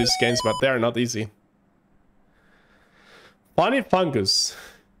survive these games, but they are not easy. Funny Fungus.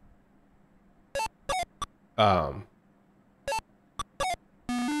 Oh,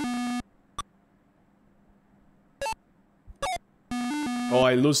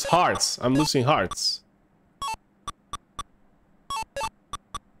 I lose hearts. I'm losing hearts.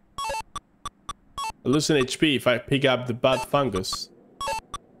 I lose an HP if I pick up the bad fungus.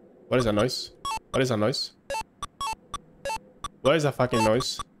 What is that noise? What is that noise? What is that fucking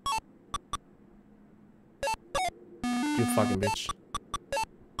noise? You fucking bitch.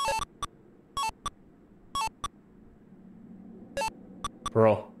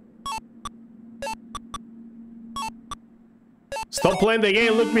 Bro. Stop playing the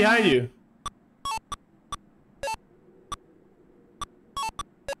game, look behind you.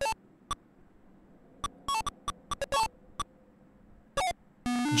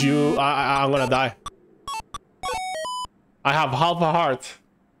 I'm gonna die. I have half a heart.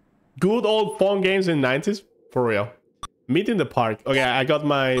 Good old phone games in 90s? For real. Meet in the park. Okay, I got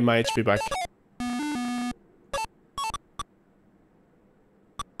my HP back.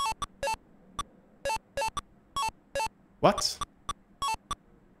 What?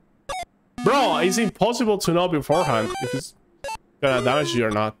 Bro, it's impossible to know beforehand if it's gonna damage you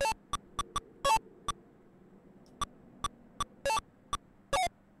or not.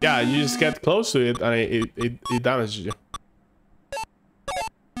 Yeah, you just get close to it and it damages you.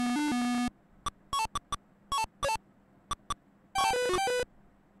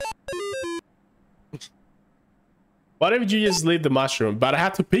 What if you just leave the mushroom? But I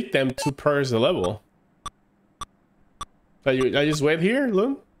have to pick them to progress the level. I just wait here,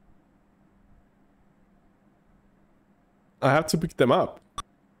 Loon? I have to pick them up.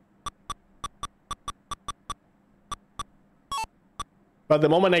 But the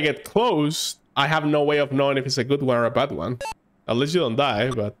moment I get close, I have no way of knowing if it's a good one or a bad one. At least you don't die,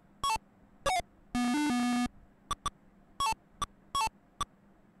 but...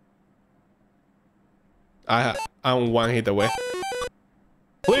 I'm one hit away.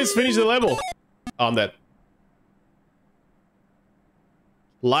 Please finish the level. Oh, I'm dead.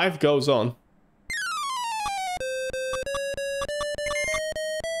 Life goes on.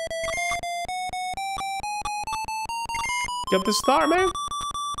 Get the star, man.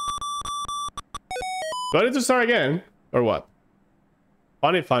 Do I need to start again? Or what?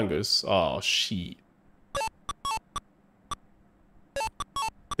 Funny fungus. Oh, shit.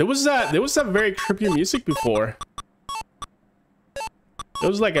 There was that very creepy music before. It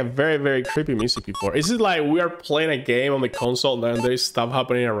was like a very creepy music before. Is it like we are playing a game on the console and there's stuff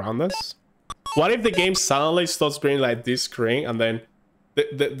happening around us? What if the game suddenly starts being like this screen and then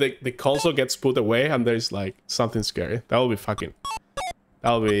the console gets put away and there's like something scary? That would be fucking...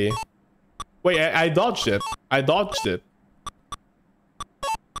 That would be... Wait, I dodged it. I dodged it.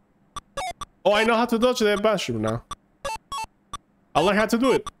 Oh, I know how to dodge the mushroom now. I'll learn how to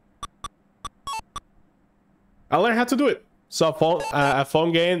do it. I'll learn how to do it. So a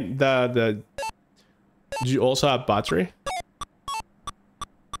phone game, do you also have battery?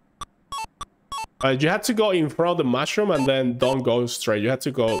 You have to go in front of the mushroom and then don't go straight. You have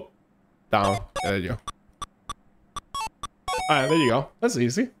to go down. There you go. Alright, there you go. That's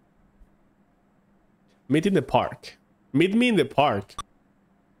easy. Meet in the park. Meet me in the park.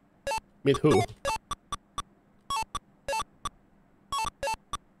 Meet who?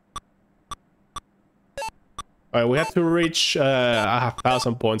 Alright, we have to reach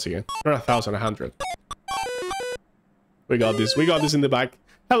 1,000 points again. Not 1,000, 100. We got this. We got this in the back.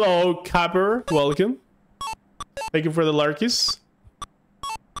 Hello, Capper. Welcome. Thank you for the lurkies.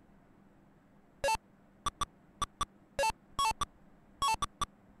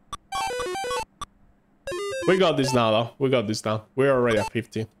 We got this now, though. We got this now. We're already at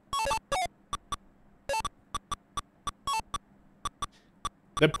 50.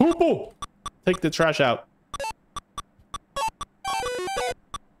 The poo-poo! Take the trash out.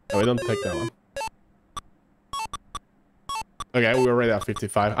 No, we don't take that one. Okay, we're already at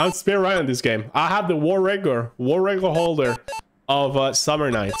 55. I'm speedrunning this game. I have the world record holder of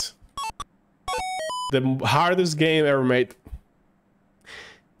Summer Night. The hardest game ever made.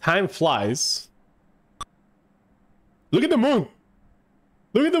 Time flies. Look at the moon!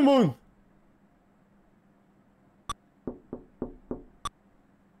 Look at the moon!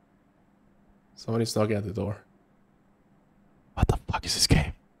 Somebody's knocking at the door. What the fuck is this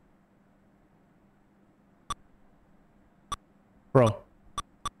game? Bro.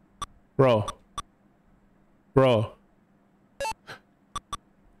 Bro. Bro.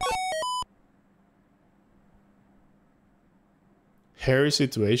 Hairy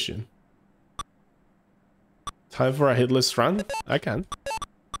situation. Time for a hitless run? I can.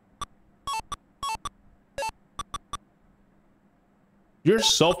 You're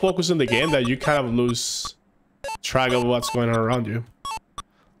so focused on the game that you kind of lose track of what's going on around you.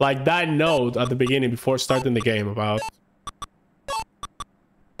 Like that note at the beginning before starting the game about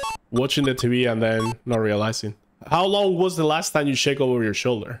watching the TV and then not realizing. How long was the last time you shake over your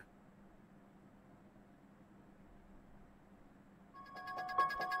shoulder?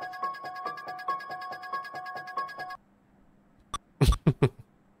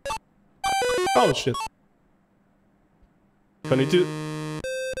 Oh shit.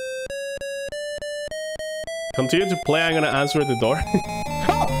 Continue to play. I'm gonna answer at the door.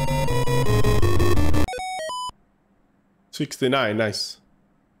 69, nice.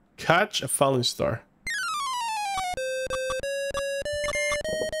 Catch a falling star.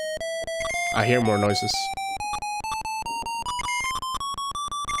 I hear more noises.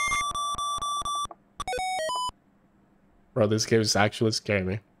 Bro, this game is actually scaring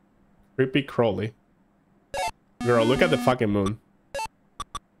me. Creepy crawly. Girl, look at the fucking moon.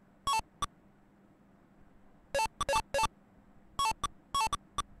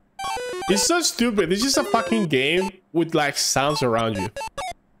 It's so stupid. It's just a fucking game with like sounds around you.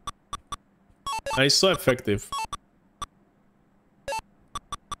 And it's so effective.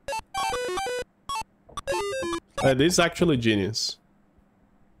 This is actually genius.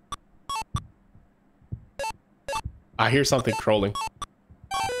 I hear something crawling.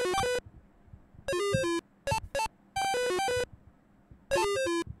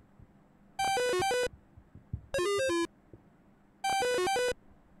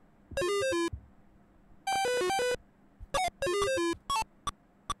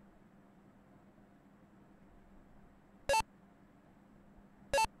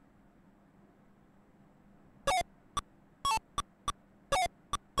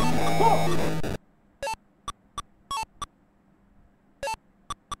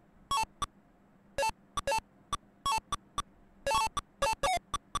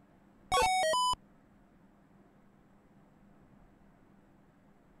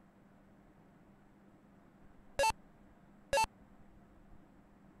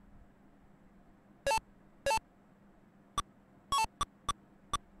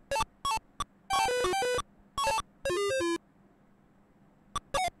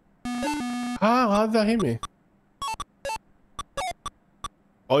 How did that hit me?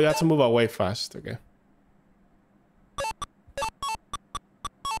 Oh, you have to move away fast. Okay.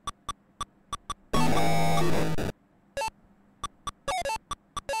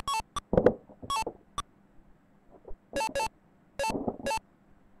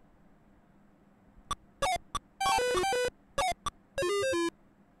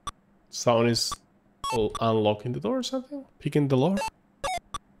 Someone is unlocking the door or something? Picking the door?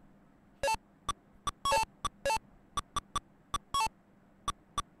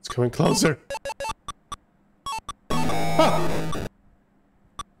 Coming closer. Ah.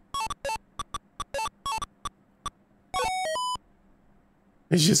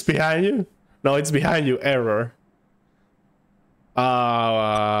 It's just behind you? No, it's behind you. Error.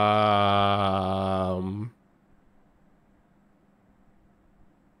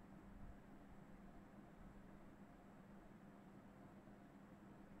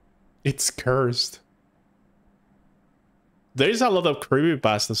 It's cursed. There's a lot of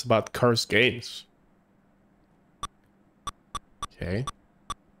creepypastas about cursed games. Okay.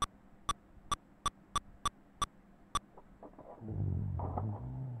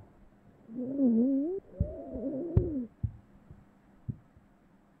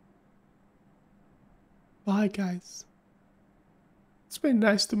 Bye, guys. It's been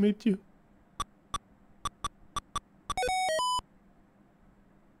nice to meet you.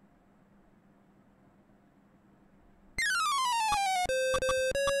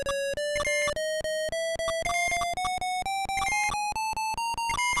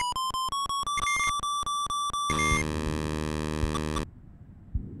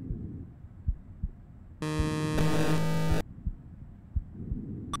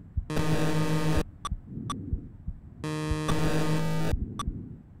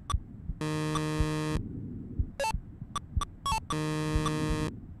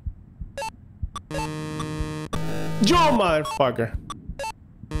 Yo, motherfucker.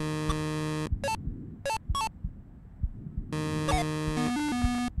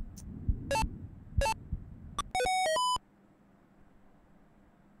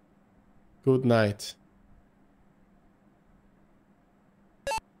 Good night.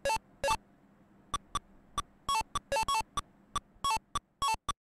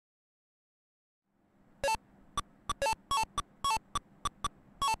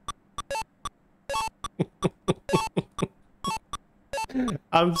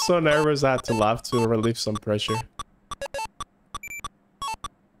 I'm so nervous I had to laugh to relieve some pressure.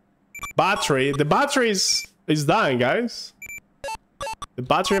 Battery. The battery is dying, guys. The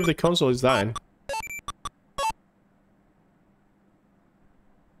battery of the console is dying.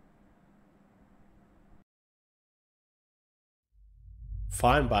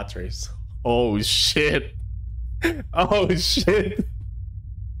 Fine batteries. Oh shit. Oh shit.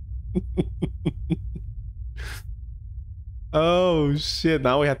 Oh shit,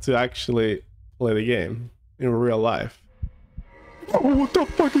 now we have to actually play the game in real life. Oh, what the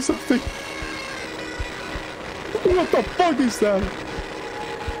fuck is that thing? What the fuck is that?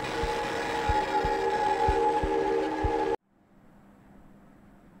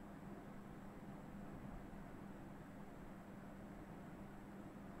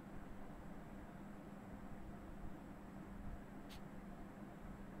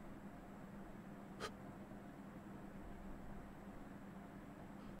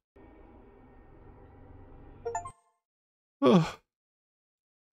 Oh.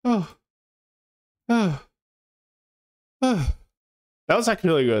 Oh. Oh. Oh. That was actually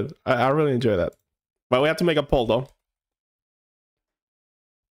really good. I really enjoyed that. But we have to make a poll though.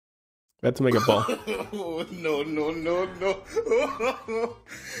 We have to make a poll. No, no, no, no.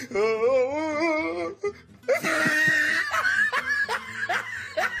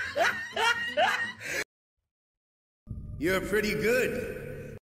 You're pretty good.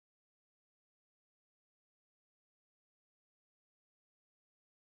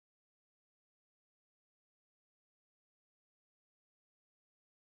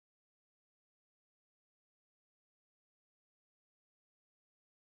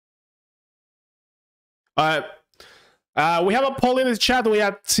 All right. We have a poll in the chat. We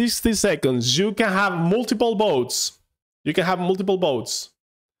have 60 seconds. You can have multiple votes. You can have multiple votes.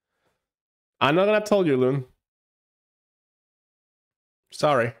 I'm not gonna tell you, Loon.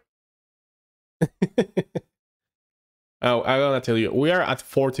 Sorry. Oh, I'm gonna tell you. We are at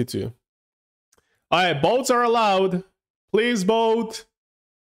 42. All right, votes are allowed. Please vote.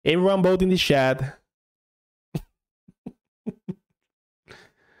 Everyone vote in the chat.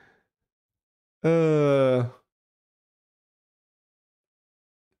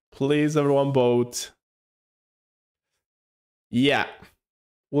 Please, everyone vote. Yeah.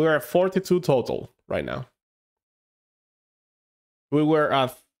 We're at 42 total right now. We were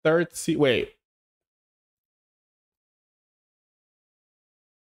at 30. Wait.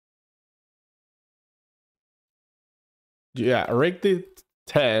 Yeah, Rick did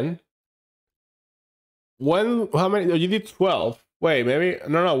 10. When? How many? Oh, you did 12. Wait, maybe.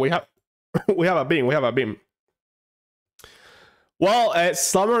 No. We have we have a beam. We have a beam. Well,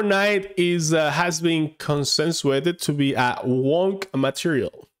 Summer Night is has been consensuated to be a wonk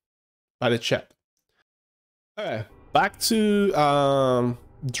material by the chat. Okay, back to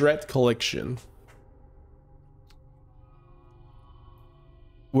Dread Collection.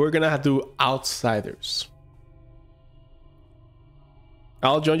 We're gonna do Outsiders.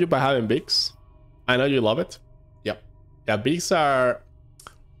 I'll join you by having Bigs. I know you love it. Yep. Yeah, Bigs are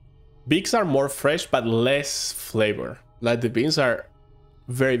more fresh but less flavor. Like the beans are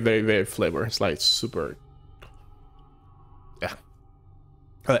very, very, very flavor. It's like super. Yeah.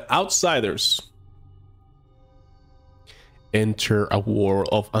 Outsiders. Enter a world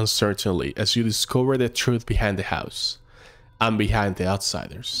of uncertainty as you discover the truth behind the house and behind the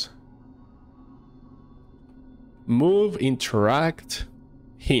outsiders. Move, interact,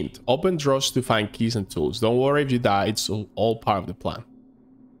 hint. Open drawers to find keys and tools. Don't worry if you die, it's all part of the plan.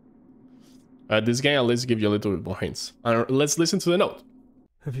 This game at least give you a little bit more hints. Let's listen to the note.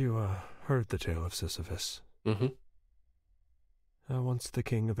 Have you heard the tale of Sisyphus? Mm-hmm. Once the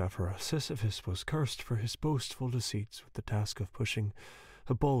king of Ephora, Sisyphus was cursed for his boastful deceits with the task of pushing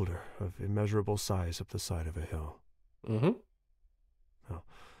a boulder of immeasurable size up the side of a hill. Mm-hmm. Now,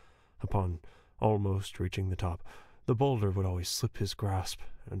 upon almost reaching the top, the boulder would always slip his grasp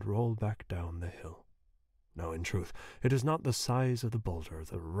and roll back down the hill. Now, in truth, it is not the size of the boulder,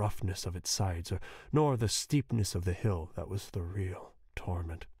 the roughness of its sides, nor the steepness of the hill that was the real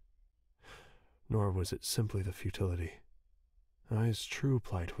torment. Nor was it simply the futility. His true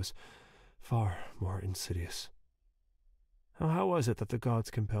plight was far more insidious. How was it that the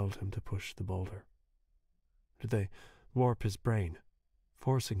gods compelled him to push the boulder? Did they warp his brain,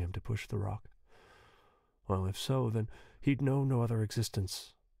 forcing him to push the rock? Well, if so, then he'd know no other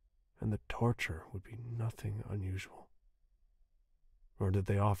existence, and the torture would be nothing unusual. Or did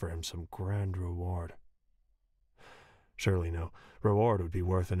they offer him some grand reward? Surely no reward would be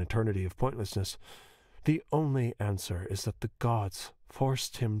worth an eternity of pointlessness. The only answer is that the gods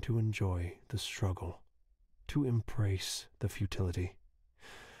forced him to enjoy the struggle, to embrace the futility,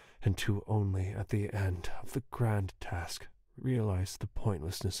 and to only at the end of the grand task realize the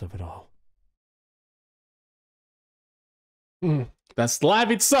pointlessness of it all. That's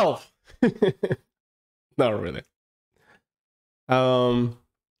life itself. Not really.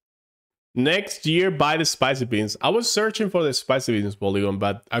 Next year, buy the spicy beans. I was searching for the spicy beans polygon,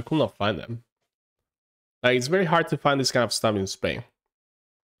 but I could not find them. Like, it's very hard to find this kind of stuff in Spain.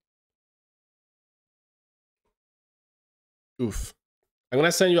 Oof. I'm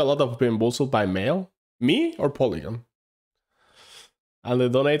gonna send you a lot of Bamboozle by mail. Me or Polygon? And the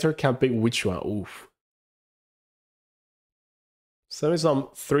donator can pick which one. Oof. Send me some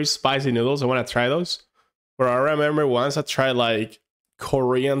 3 spicy noodles. I want to try those. But I remember once I tried like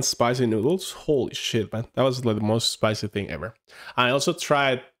Korean spicy noodles. Holy shit, man. That was like the most spicy thing ever. I also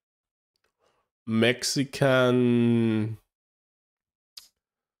tried Mexican.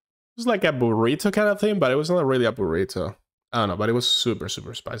 It was like a burrito kind of thing, but it was not really a burrito. I don't know, but it was super,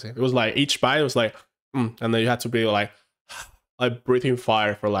 super spicy. It was like each bite was like, and then you had to be like, like breathing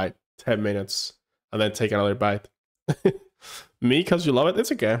fire for like 10 minutes and then take another bite. Me, because you love it?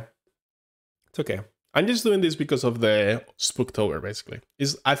 It's okay. It's okay. I'm just doing this because of the Spooktober, basically.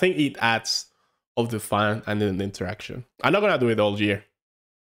 I think it adds of the fun and the interaction. I'm not gonna do it all year.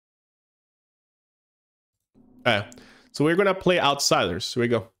 So we're gonna play Outsiders. Here we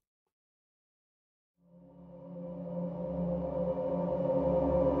go.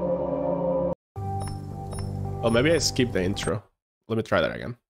 Oh, maybe I skipped the intro. Let me try that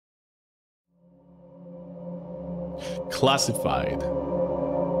again. Classified.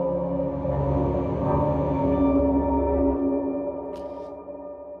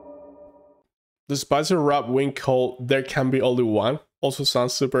 The spicy rap wing called "There Can Be Only One" also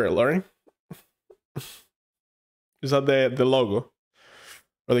sounds super alluring. Is that the logo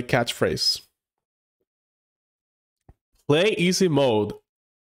or the catchphrase? Play easy mode.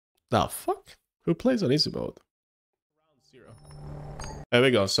 The fuck? Who plays on easy mode? There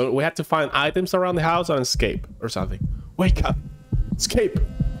we go. So we have to find items around the house and escape or something. Wake up. Escape.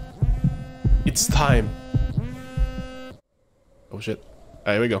 It's time. Oh shit.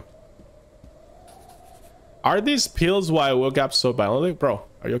 There we go. Are these pills why I woke up so violently? Bro,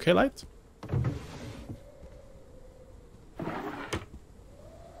 are you okay, Light?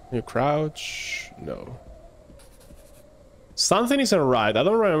 You crouch? No. Something isn't right. I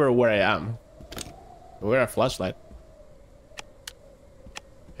don't remember where I am. Where a flashlight?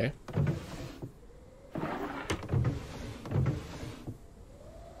 Okay.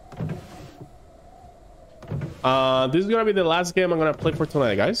 This is gonna be the last game I'm gonna play for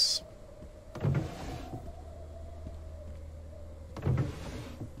tonight, guys.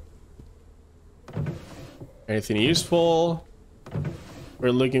 Anything useful?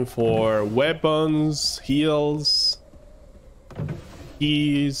 We're looking for weapons, heals,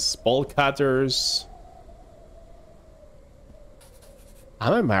 keys, bolt cutters.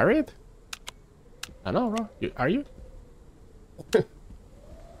 Am I married? I know, bro. Are you?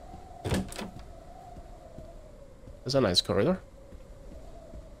 That's a nice corridor.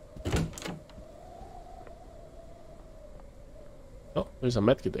 Oh, there's a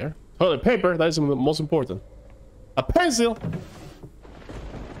medkit there. Toilet paper, that is the most important. A pencil!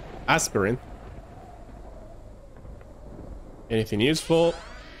 Aspirin. Anything useful?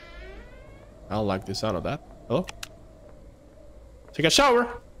 I don't like the sound of that. Hello? Take a shower!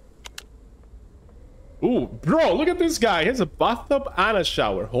 Ooh, bro, look at this guy. He has a bathtub and a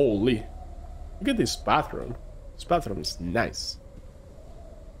shower. Holy. Look at this bathroom. This bathroom is nice.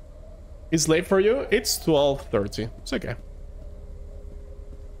 It's late for you? It's 12:30. It's okay.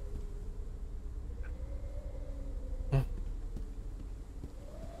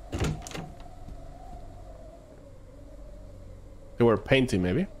 They were painting,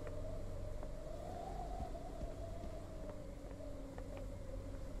 maybe.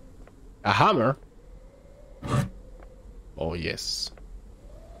 A hammer? Oh, yes.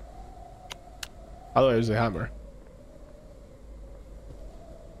 How do I use the hammer?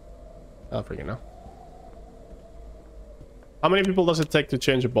 I don't freaking know. How many people does it take to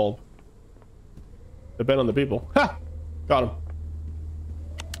change a bulb? Depend on the people. Ha! Got him.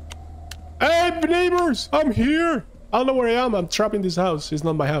 Hey, neighbors! I'm here! I don't know where I am. I'm trapped in this house. It's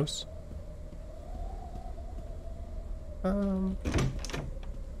not my house.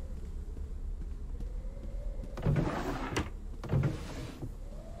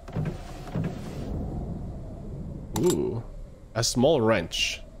 Ooh. A small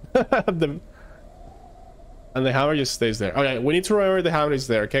wrench. And the hammer just stays there. Okay, we need to remember the hammer is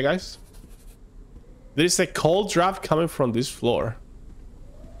there. Okay, guys? There is a cold draft coming from this floor.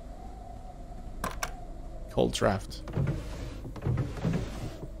 Cold draft.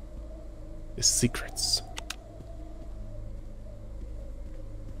 The secrets.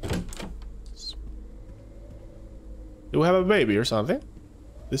 Do we have a baby or something?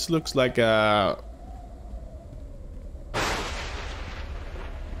 This looks like a...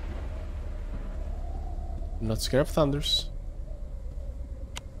 I'm not scared of thunders.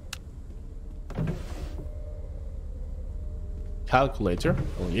 Calculator.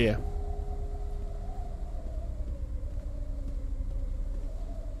 Oh yeah.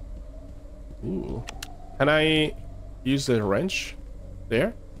 Ooh. Can I use the wrench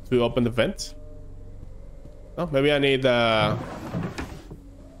there to open the vent? Oh, maybe I need a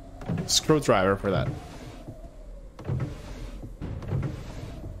screwdriver for that.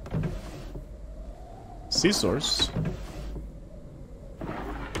 Scissors.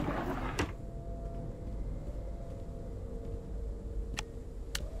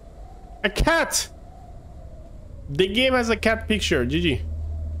 A cat! The game has a cat picture. GG.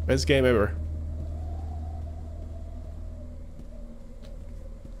 Best game ever.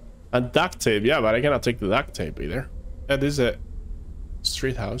 And duct tape, yeah, but I cannot take the duct tape either. This is a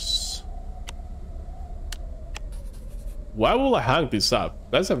street house. Why will I hang this up?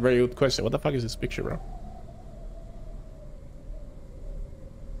 That's a very good question. What the fuck is this picture, bro?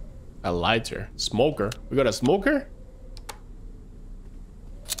 A lighter. Smoker. We got a smoker?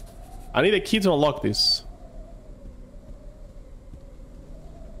 I need a key to unlock this.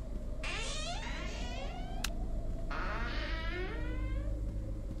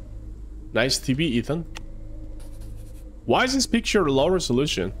 Nice TV, Ethan. Why is this picture low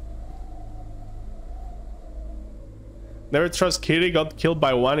resolution? Never trust Kitty, got killed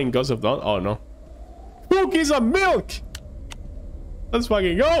by one in Ghost of Dawn. Oh no. Cookies of milk! Let's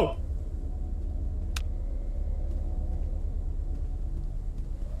fucking go!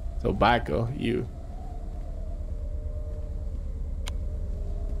 Tobacco, you.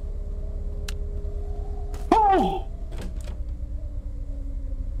 Oh!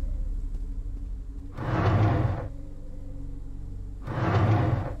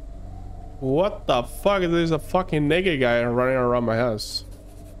 What the fuck? There's a fucking naked guy running around my house.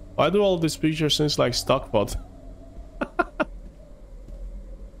 Why do all these pictures seem like stock photos?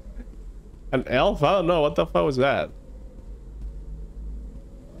 An elf? I don't know. What the fuck was that?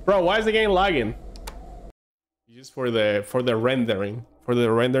 Bro, why is the game lagging? Just for the rendering. For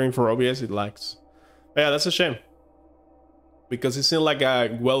the rendering for OBS, it lags. But yeah, that's a shame. Because it seemed like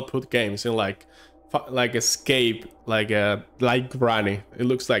a well put game. It seemed like Escape, like Granny. It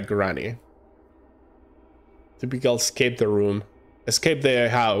looks like Granny. Typical escape the room, escape the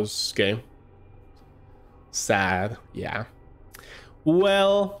house game. Sad, yeah.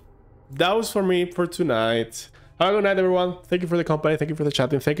 Well, that was for me for tonight. Have a good night, everyone. Thank you for the company. Thank you for the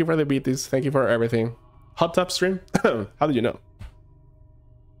chatting. Thank you for the BTs. Thank you for everything. Hot tub stream. How did you know?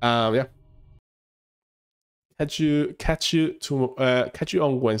 Yeah. Catch you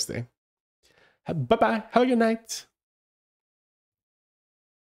on Wednesday. Bye bye. Have a good night.